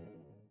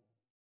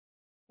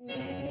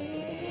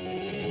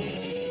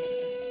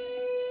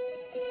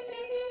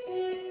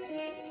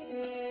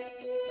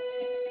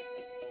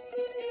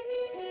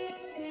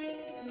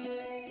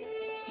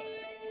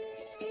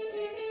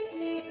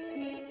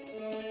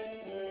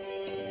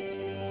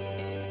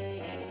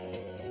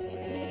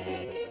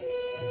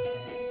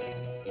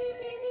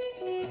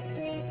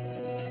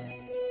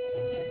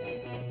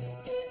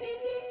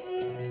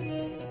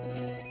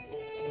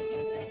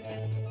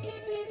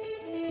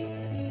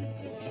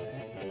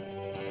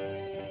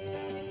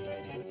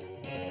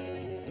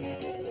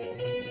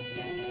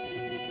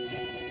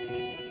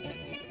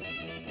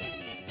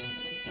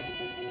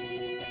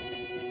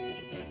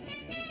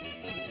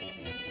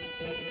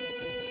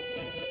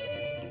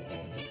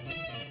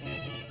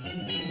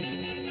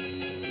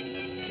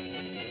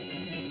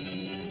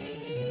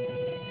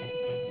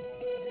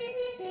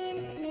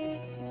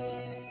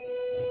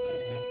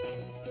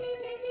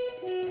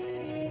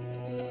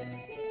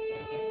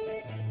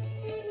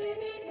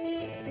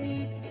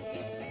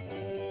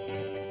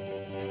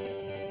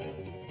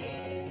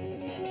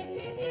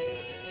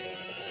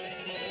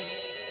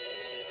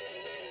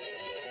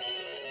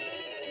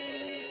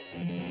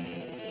 Bye.